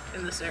vessels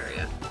in this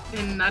area,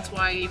 and that's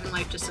why even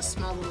like just a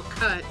small little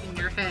cut in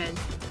your head,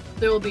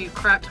 there will be a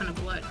crap ton of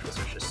blood because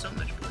there's just so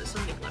much blood, there's so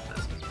many blood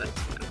vessels. But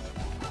it's fine.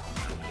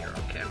 Oh, you're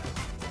okay.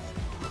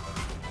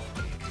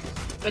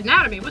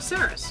 Anatomy with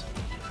Sarus.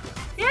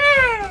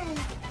 Yay!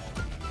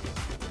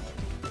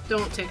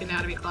 Don't take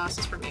anatomy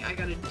classes for me. I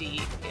got a D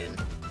in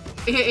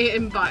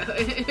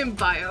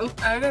bio.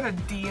 I got a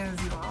D in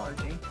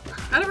zoology.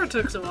 I never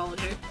took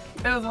zoology.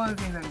 It was one of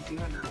the things I do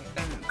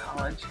in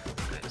college.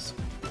 Nice.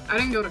 I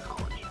didn't go to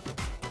college.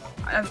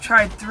 I've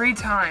tried 3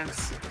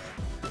 times.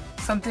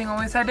 Something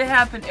always had to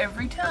happen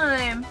every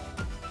time.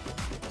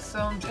 So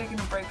I'm taking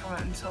a break from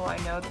it until I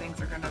know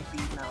things are gonna be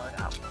mellowed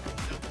out.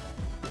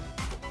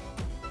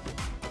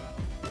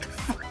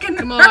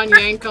 Come on,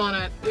 yank on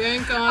it.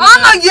 Yank on it.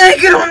 I'm not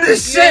yanking on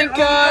this shit! Yank on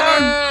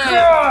it!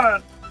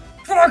 God!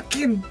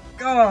 Fucking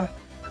God!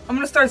 I'm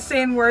gonna start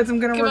saying words I'm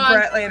gonna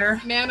regret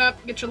later. Man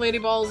up, get your lady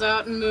balls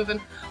out and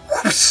moving.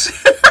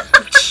 Just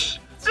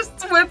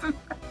whip him.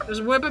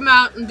 Just whip him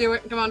out and do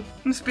it. Come on.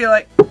 Just be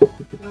like,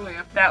 Oh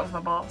yeah. that was my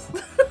balls.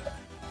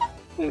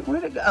 Wait,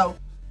 where'd it go?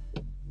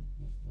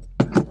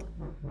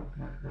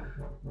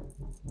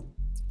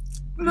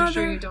 Are you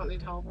sure you don't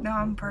need help? No,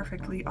 I'm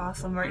perfectly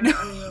awesome right now.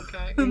 Are you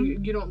okay?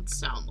 You don't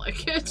sound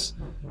like it.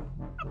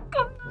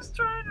 I'm just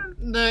trying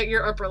to...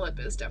 Your upper lip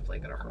is definitely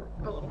gonna hurt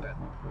a little bit.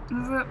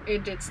 Is it?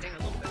 It did sting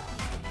a little bit.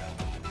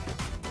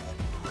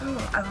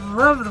 Oh, I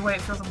love the way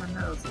it feels on my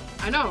nose.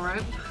 I know,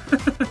 right?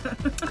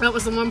 That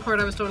was the one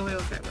part I was totally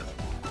okay with.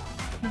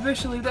 Maybe I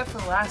should leave that for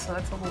last, so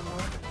that's a little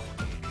more.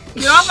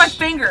 Get off my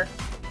finger!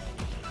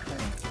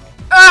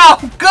 Oh,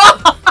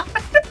 God!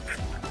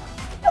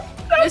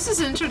 This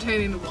is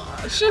entertaining to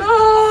watch. Get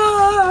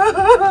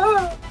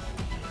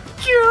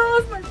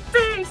off my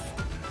face!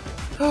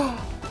 Oh.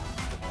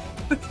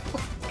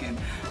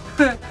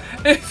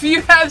 If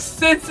you have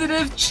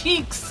sensitive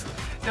cheeks,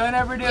 don't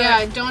ever do it.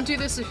 Yeah, don't do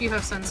this if you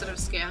have sensitive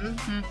skin.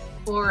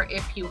 Or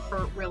if you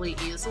hurt really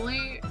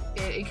easily,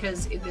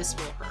 because this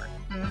will hurt.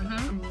 A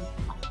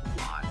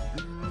lot.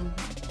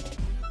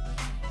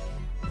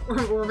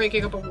 We're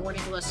making up a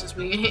warning list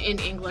in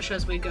English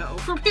as we go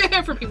for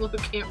people who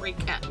can't read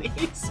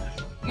Cantonese.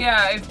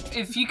 Yeah,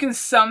 if you can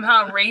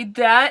somehow read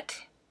that.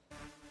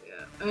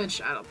 Yeah,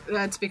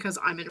 that's because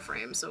I'm in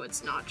frame, so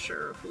it's not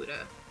sure who to.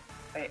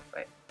 Wait.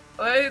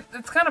 Well,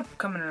 it's kind of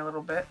coming in a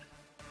little bit.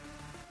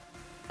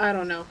 I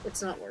don't know.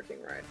 It's not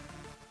working right.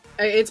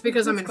 It's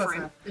because I'm in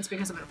frame. Enough. It's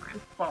because I'm in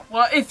frame.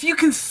 Well, if you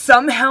can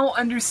somehow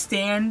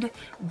understand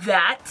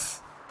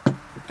that,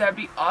 that'd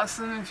be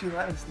awesome if you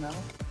let us know.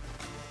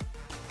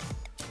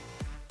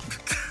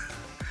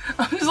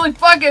 I'm just like,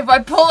 fuck it, if I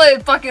pull it,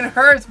 it fucking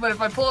hurts, but if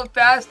I pull it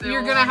fast,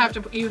 you have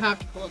to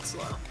pull it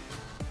slow.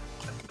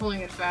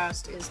 Pulling it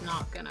fast is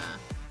not gonna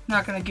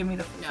give me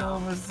the full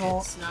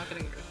result. It's not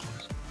gonna give you the full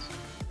result.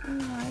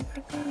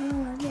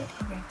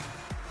 Okay.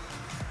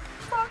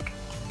 Fuck.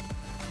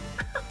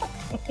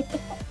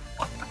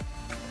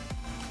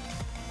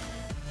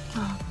 Oh,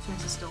 my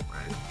face is still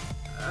burning.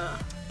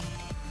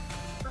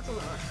 That's a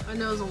little. My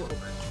nose a little bit.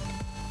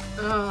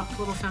 A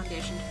little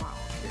foundation tomorrow.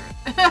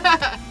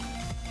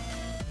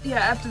 Yeah,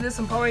 after this,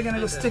 I'm probably gonna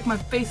go stick my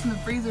face in the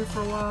freezer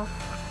for a while.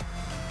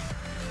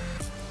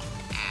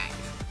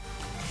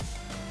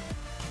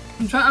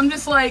 I'm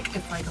just like,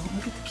 if I don't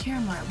look at the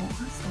camera, it won't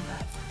hurt so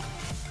bad.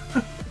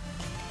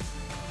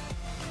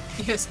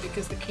 Yes,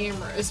 because the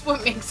camera is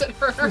what makes it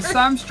hurt. For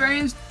some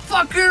strange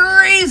fucking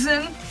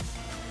reason.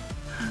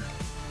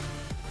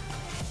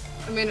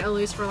 I mean, at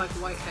least we're like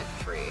whitehead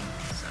free,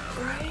 so.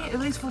 Right, at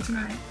least for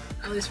tonight.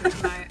 At least for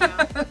tonight,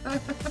 yeah.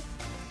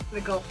 I'm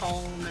gonna go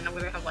home and I'm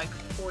gonna have like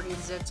 40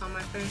 zits on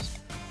my face.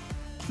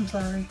 I'm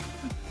sorry.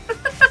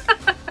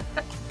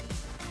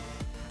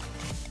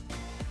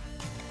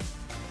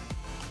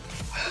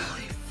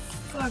 Holy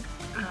fuck.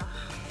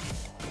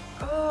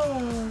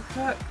 Oh,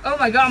 fuck. Oh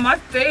my god, my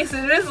face,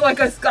 it is like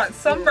it's got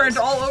sunburned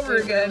all over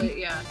again. Really,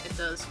 yeah, it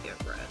does get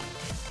red.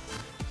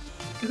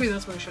 Maybe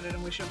that's what we should have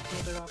done. We should have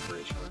pulled it off for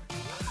each other.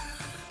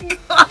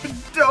 God,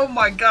 oh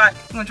my god.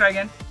 You wanna try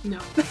again? No.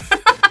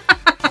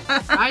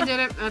 I did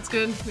it. That's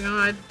good. You know,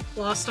 I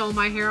lost all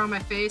my hair on my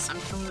face.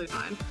 I'm totally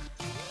fine.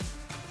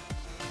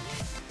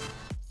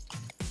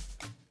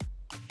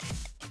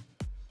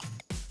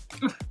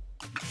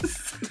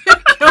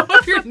 Go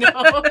up your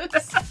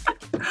nose.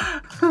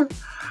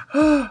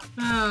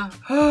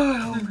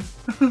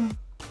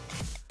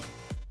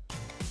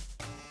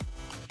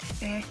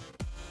 Hey,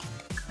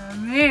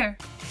 come here.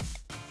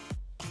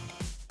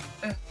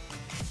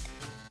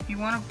 You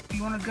wanna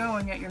go,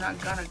 and yet you're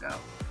not gonna go.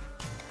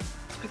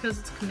 Because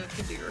it's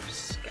connected to your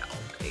scalp,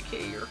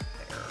 aka your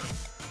hair.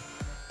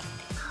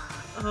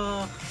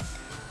 Oh,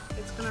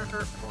 it's gonna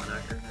hurt pulling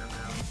out your hair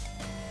now.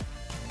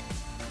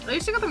 At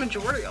least you got the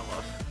majority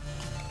off.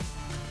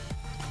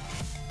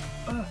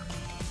 Ugh.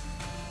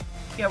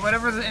 Yeah,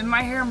 whatever's in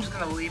my hair, I'm just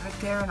gonna leave it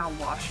there and I'll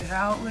wash it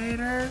out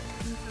later.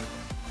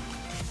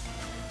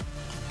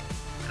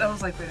 That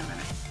was like, wait a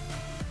minute.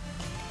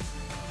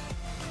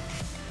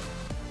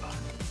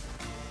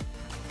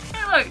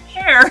 Hey, look,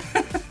 hair!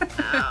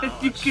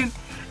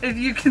 If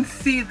you can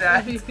see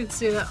that. If you can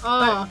see that.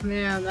 Oh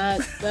man,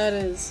 that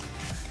is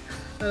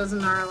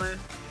gnarly.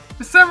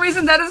 For some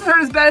reason, that doesn't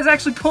hurt as bad as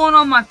actually pulling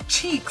on my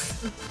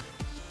cheeks.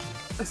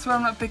 I swear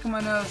I'm not picking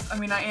my nose. I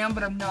mean, I am,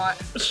 but I'm not.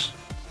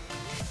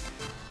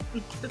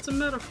 It's a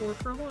metaphor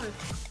for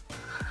life.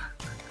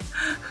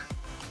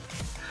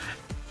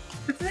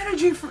 It's an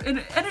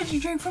energy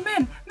drink for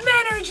men.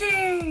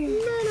 Menergy!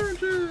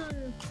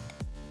 Menergy!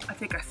 I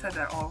think I said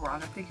that all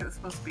wrong. I think it was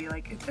supposed to be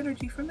like, it's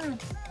energy for men.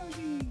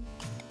 Energy.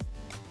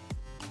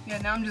 Yeah,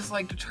 now I'm just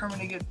like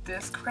determined to get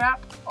this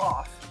crap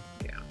off.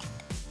 Yeah.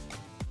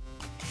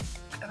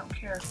 I don't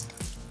care.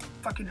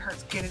 Fucking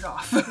hurts. Get it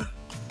off.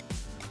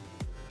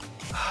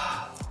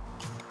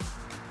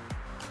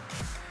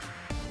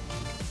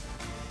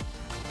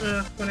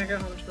 When I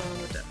get home tomorrow,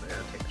 I'm definitely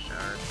gonna take a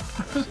shower.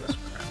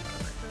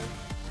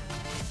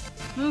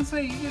 I was gonna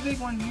say, you can take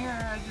one here.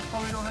 I just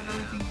probably don't have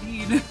everything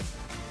you need.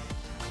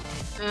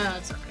 Yeah,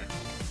 it's okay.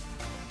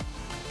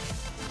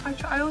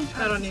 I only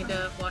try. I don't need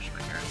to wash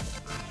my hair.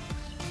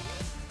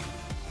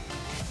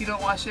 You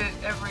don't wash it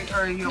every,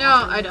 or you don't?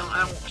 No, I don't.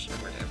 I don't wash it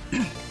every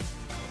day.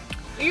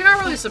 You're not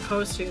really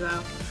supposed to,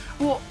 though.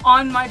 Well,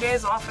 on my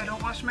days off, I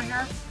don't wash my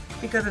hair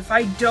because if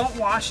I don't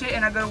wash it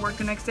and I go to work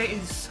the next day,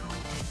 it's so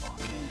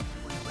fucking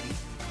oily.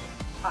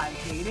 I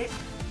hate it.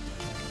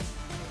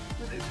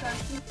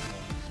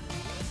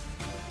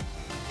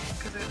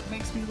 Because it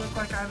makes me look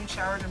like I haven't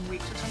showered in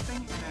weeks or something,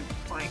 and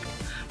it's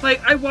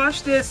like I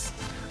washed this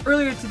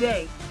earlier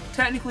today,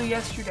 technically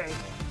yesterday,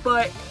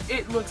 but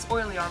it looks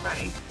oily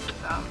already.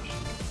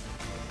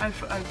 I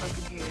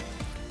fucking hate it.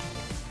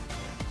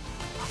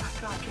 Oh my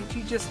god, can't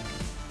you just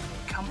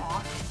come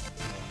off?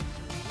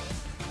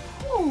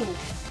 Ooh.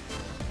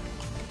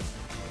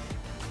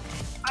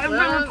 I've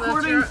been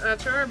recording.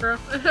 That's your eyebrow.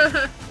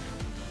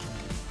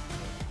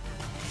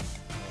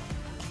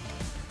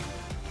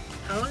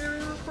 How long are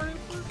we recording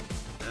for?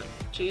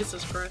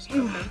 Jesus Christ.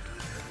 Okay.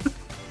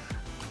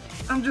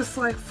 I'm just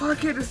like,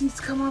 fuck it, this needs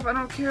to come off. I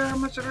don't care how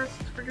much it hurts.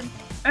 Freaking.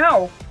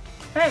 Ow!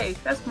 Hey,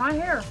 that's my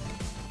hair.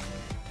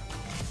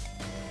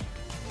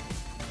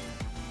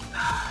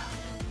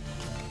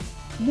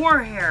 More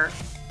hair.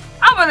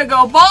 I'm gonna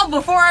go bald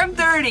before I'm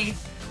 30.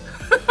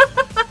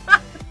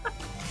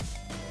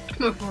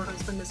 My poor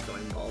husband is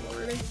going bald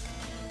already.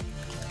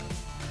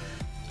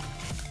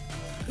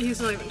 He's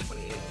not even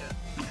 28 yet.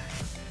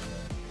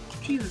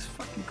 Jesus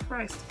fucking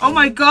Christ. Oh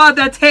my god,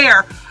 that's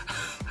hair!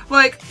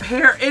 Like,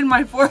 hair in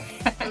my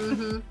forehead.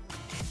 Mm-hmm.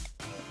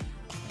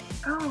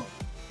 Oh.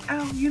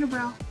 Ow,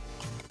 unibrow.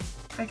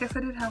 I guess I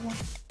did have one.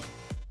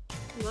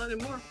 Not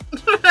anymore.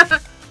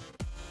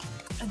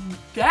 And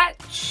that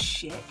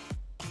shit.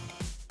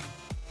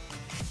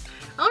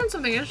 I learned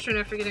something interesting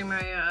after getting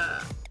my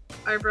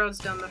eyebrows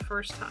done the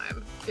first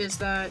time, is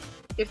that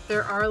if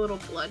there are little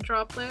blood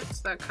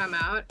droplets that come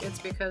out, it's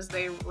because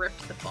they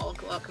ripped the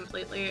follicle out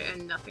completely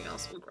and nothing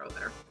else will grow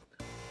there.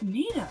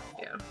 Neato.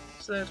 Yeah,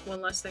 so that's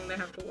one less thing they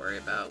have to worry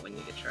about when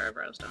you get your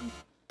eyebrows done.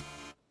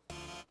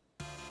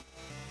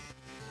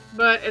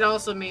 But it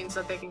also means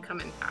that they can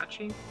come in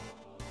patchy.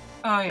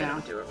 Oh If they yeah.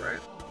 don't do it right.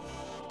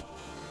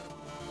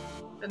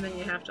 And then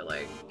you have to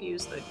like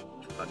use the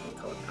fucking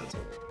colored pencil.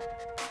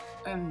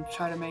 And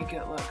try to make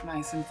it look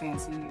nice and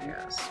fancy.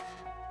 Yes.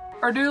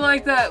 Or do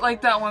like that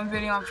one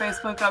video on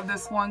Facebook of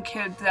this one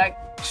kid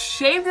that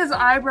shaved his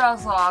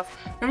eyebrows off,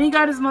 then he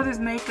got his mother's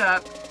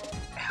makeup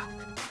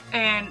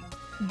and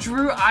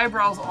drew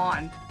eyebrows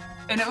on.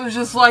 And it was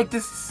just like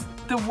this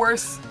the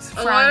worst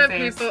frown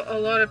face. A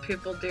lot of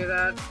people do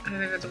that. I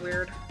think it's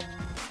weird.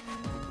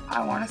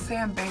 I wanna say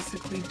I'm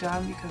basically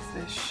done because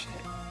this shit.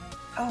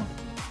 Oh.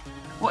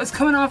 Well, it's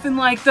coming off in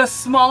like the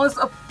smallest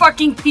of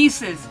fucking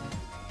pieces.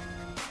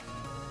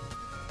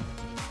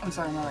 I'm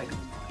sorry, my leg.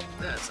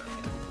 That's okay.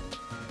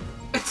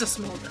 It's a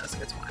small desk,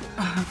 it's fine.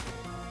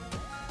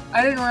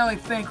 I didn't really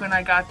think when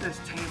I got this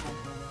table.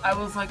 I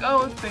was like,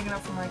 oh, it's big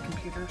enough for my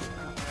computer.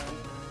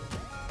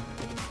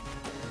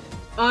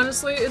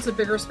 Honestly, it's a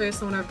bigger space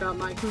than when I've got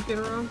my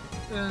computer on.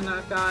 And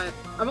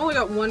I've only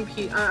got one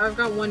I've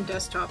got one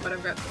desktop, but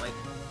I've got like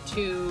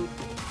two,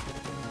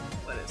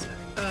 what is it?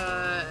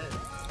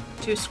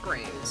 2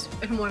 screens.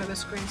 And one of the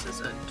screens is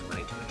a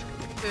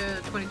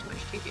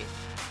 22-inch TV.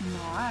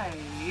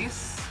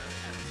 Nice.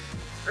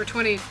 Or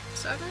 27-inch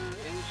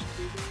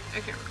TV?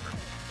 I can't remember.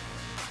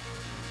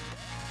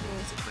 Well,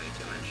 it's a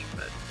 22-inch,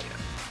 but yeah.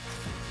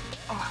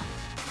 Oh.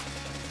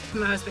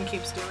 My husband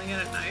keeps stealing it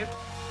at night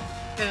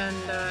and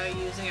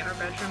using it in our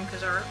bedroom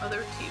because our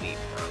other TV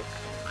broke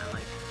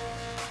finally.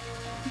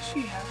 Does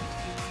she have a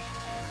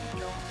TV?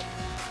 No.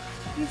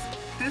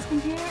 This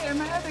computer and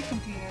my other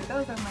computer.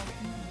 Those are my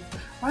computers.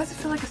 Why does it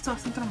feel like I still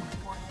have something on my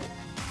forehead?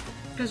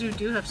 Because you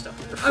do have stuff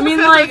on your I mean,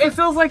 like, it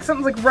feels like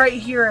something's like right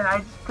here and I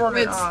just pulled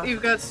it off.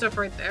 You've got stuff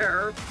right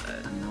there, but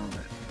I know,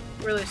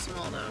 but... really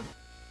small though.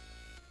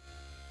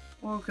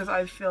 Well, because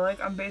I feel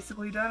like I'm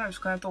basically done. I'm just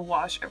gonna have to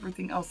wash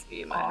everything else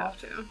You might have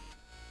to.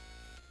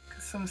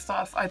 Because some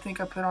stuff I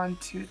think I put on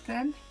too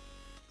thin.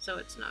 So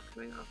it's not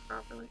coming off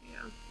properly,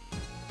 yeah.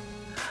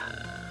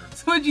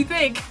 So what'd you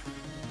think?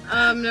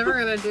 I'm never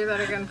gonna do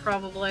that again,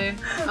 probably.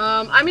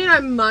 I mean, I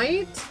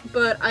might,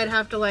 but I'd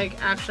have to,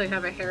 like, actually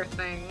have a hair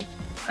thing.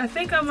 I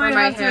think I For might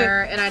my have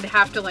hair, and I'd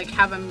have to, like,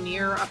 have them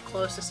near up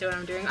close to see what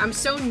I'm doing. I'm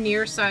so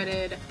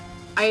nearsighted.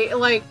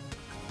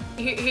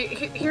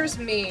 Here's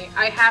me.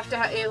 I have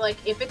to like,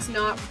 if it's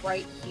not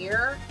right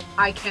here,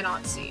 I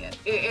cannot see it.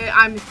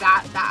 I'm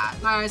that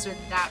bad. My eyes are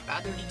that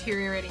bad. They're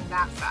deteriorating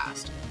that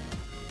fast.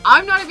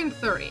 I'm not even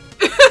 30,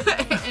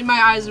 and my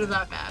eyes are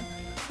that bad.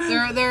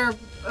 They're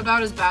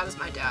about as bad as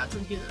my dad's,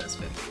 and he's in his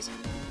 50s.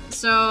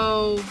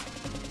 So,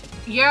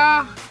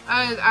 yeah,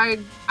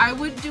 I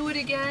would do it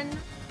again,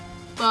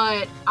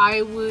 but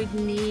I would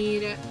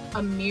need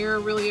a mirror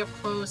really up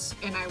close,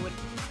 and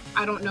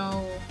I don't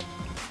know,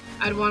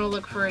 I'd want to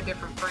look for a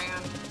different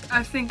brand.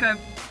 I think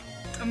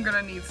I'm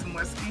gonna need some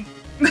whiskey.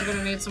 You're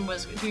gonna need some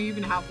whiskey. Do you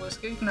even have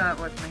whiskey? Not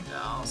with me.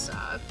 Oh,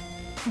 sad.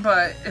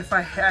 But if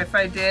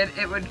I did,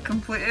 it would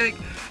completely.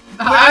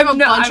 Like, I have a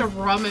bunch of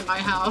rum in my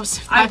house.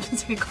 If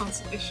that's any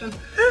consolation.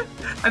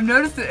 I've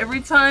noticed that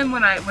every time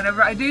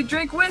whenever I do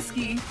drink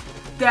whiskey,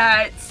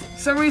 that for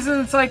some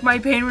reason it's like my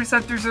pain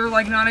receptors are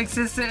like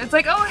non-existent. It's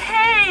like, oh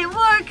hey,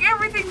 look,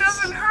 everything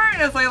doesn't hurt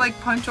as I like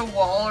punch a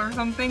wall or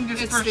something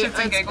just for shits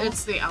and giggles.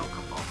 It's the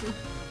alcohol.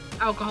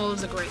 Alcohol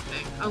is a great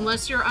thing.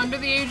 Unless you're under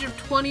the age of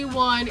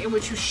 21, in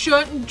which you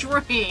shouldn't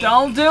drink.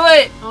 Don't do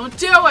it! Don't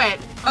do it!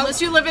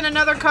 Unless you live in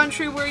another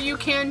country where you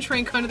can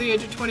drink under the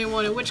age of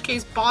 21, in which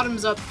case,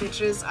 bottoms up,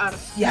 bitches.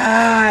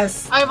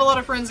 Yes! I have a lot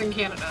of friends in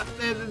Canada.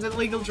 The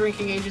legal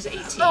drinking age is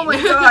 18. Oh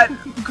my god.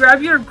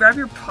 grab your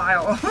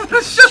pile.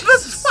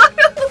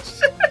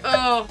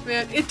 Oh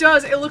man, it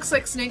does. It looks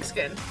like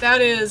snakeskin.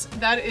 That is,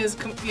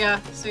 yeah,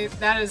 see,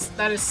 that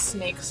is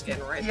snakeskin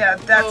right there.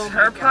 Yeah, that's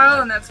her God.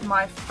 pile and that's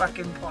my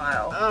fucking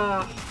pile.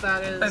 Oh,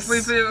 that is... If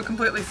we do it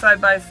completely side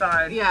by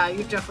side. Yeah,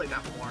 you've definitely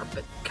got more,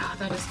 but god,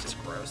 that is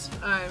just gross.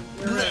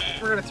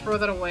 We're gonna throw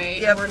that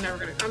away. Yep. I'm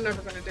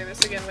never gonna do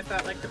this again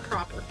without like the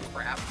proper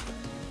crap.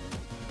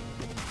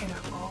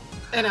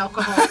 And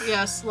alcohol,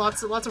 yes,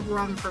 lots of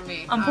rum for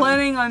me. I'm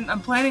planning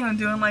on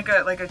doing like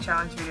a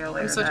challenge video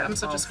later. I'm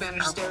such a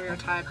Spanish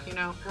stereotype, you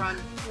know,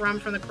 rum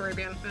from the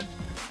Caribbean.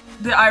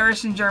 The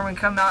Irish and German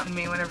come out in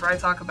me whenever I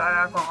talk about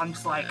alcohol. I'm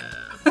just like,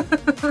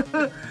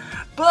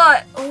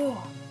 but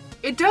oh,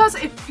 it does.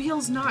 It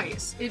feels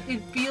nice.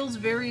 It feels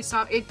very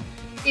soft. It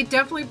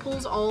definitely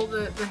pulls all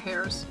the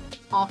hairs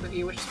off of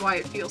you, which is why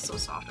it feels so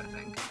soft, I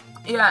think.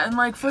 Yeah, and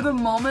like for the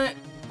moment,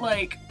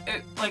 like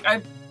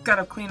I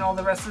gotta clean all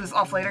the rest of this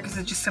off later because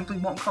it just simply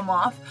won't come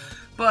off.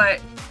 But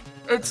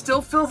it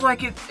still feels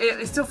like it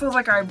still feels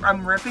like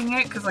I'm ripping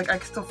it because like I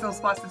still feel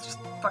spots that's just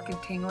fucking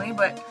tingly.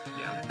 But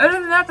yeah.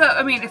 Other than that,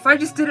 I mean, if I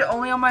just did it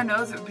only on my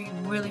nose, it would be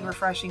really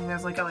refreshing.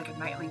 There's like a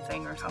nightly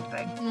thing or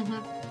something. Mm-hmm.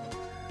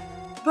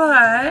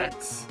 But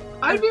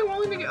I'd be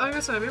willing to like I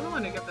said, I'd be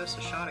willing to give this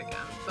a shot again,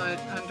 but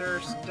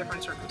under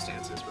different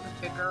circumstances with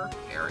a bigger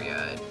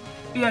area.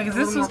 Yeah, because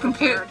this was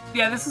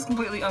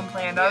completely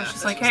unplanned. I was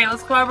just like, hey,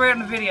 let's collaborate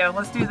on a video.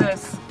 Let's do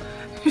this.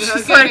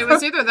 It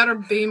was either that or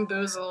Bean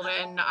Boozled,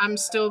 and I'm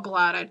still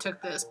glad I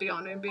took this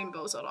beyond Bean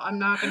Boozled. I'm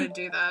not going to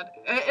do that.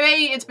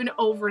 A, it's been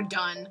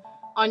overdone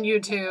on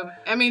YouTube.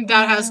 I mean,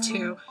 that has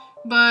too.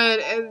 But,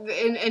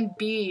 and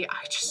B,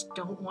 I just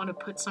don't want to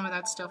put some of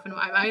that stuff in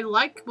I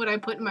like what I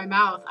put in my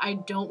mouth. I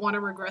don't want to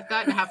regret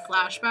that and have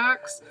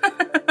flashbacks.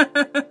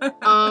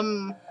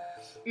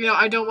 You know,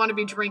 I don't want to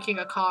be drinking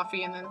a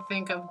coffee and then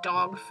think of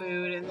dog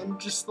food and then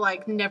just,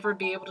 like, never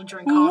be able to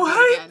drink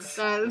coffee again.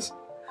 That's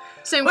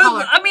same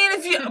color. I mean,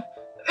 if you...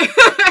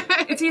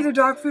 it's either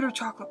dog food or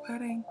chocolate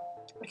pudding.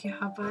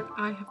 Yeah, but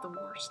I have the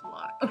worst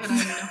luck, and I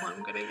know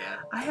I'm gonna get.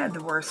 I had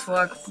the worst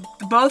luck.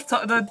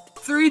 The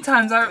 3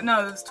 times it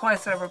was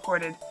twice I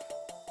recorded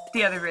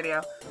the other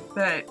video.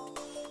 But,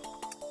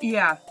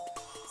 yeah.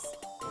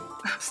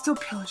 I'm still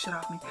peeling shit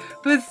off me.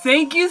 But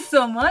thank you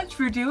so much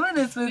for doing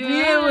this with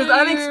me. It was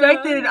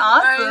unexpected and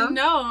awesome. I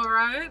know,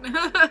 right?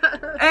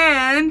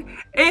 And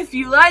if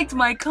you liked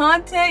my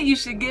content, you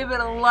should give it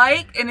a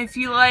like. And if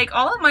you like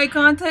all of my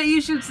content,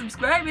 you should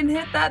subscribe and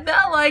hit that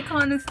bell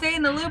icon and stay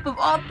in the loop of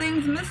all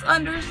things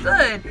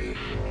misunderstood.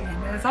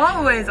 And as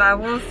always, I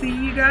will see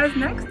you guys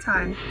next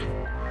time.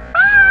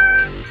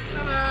 Bye!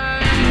 Bye-bye.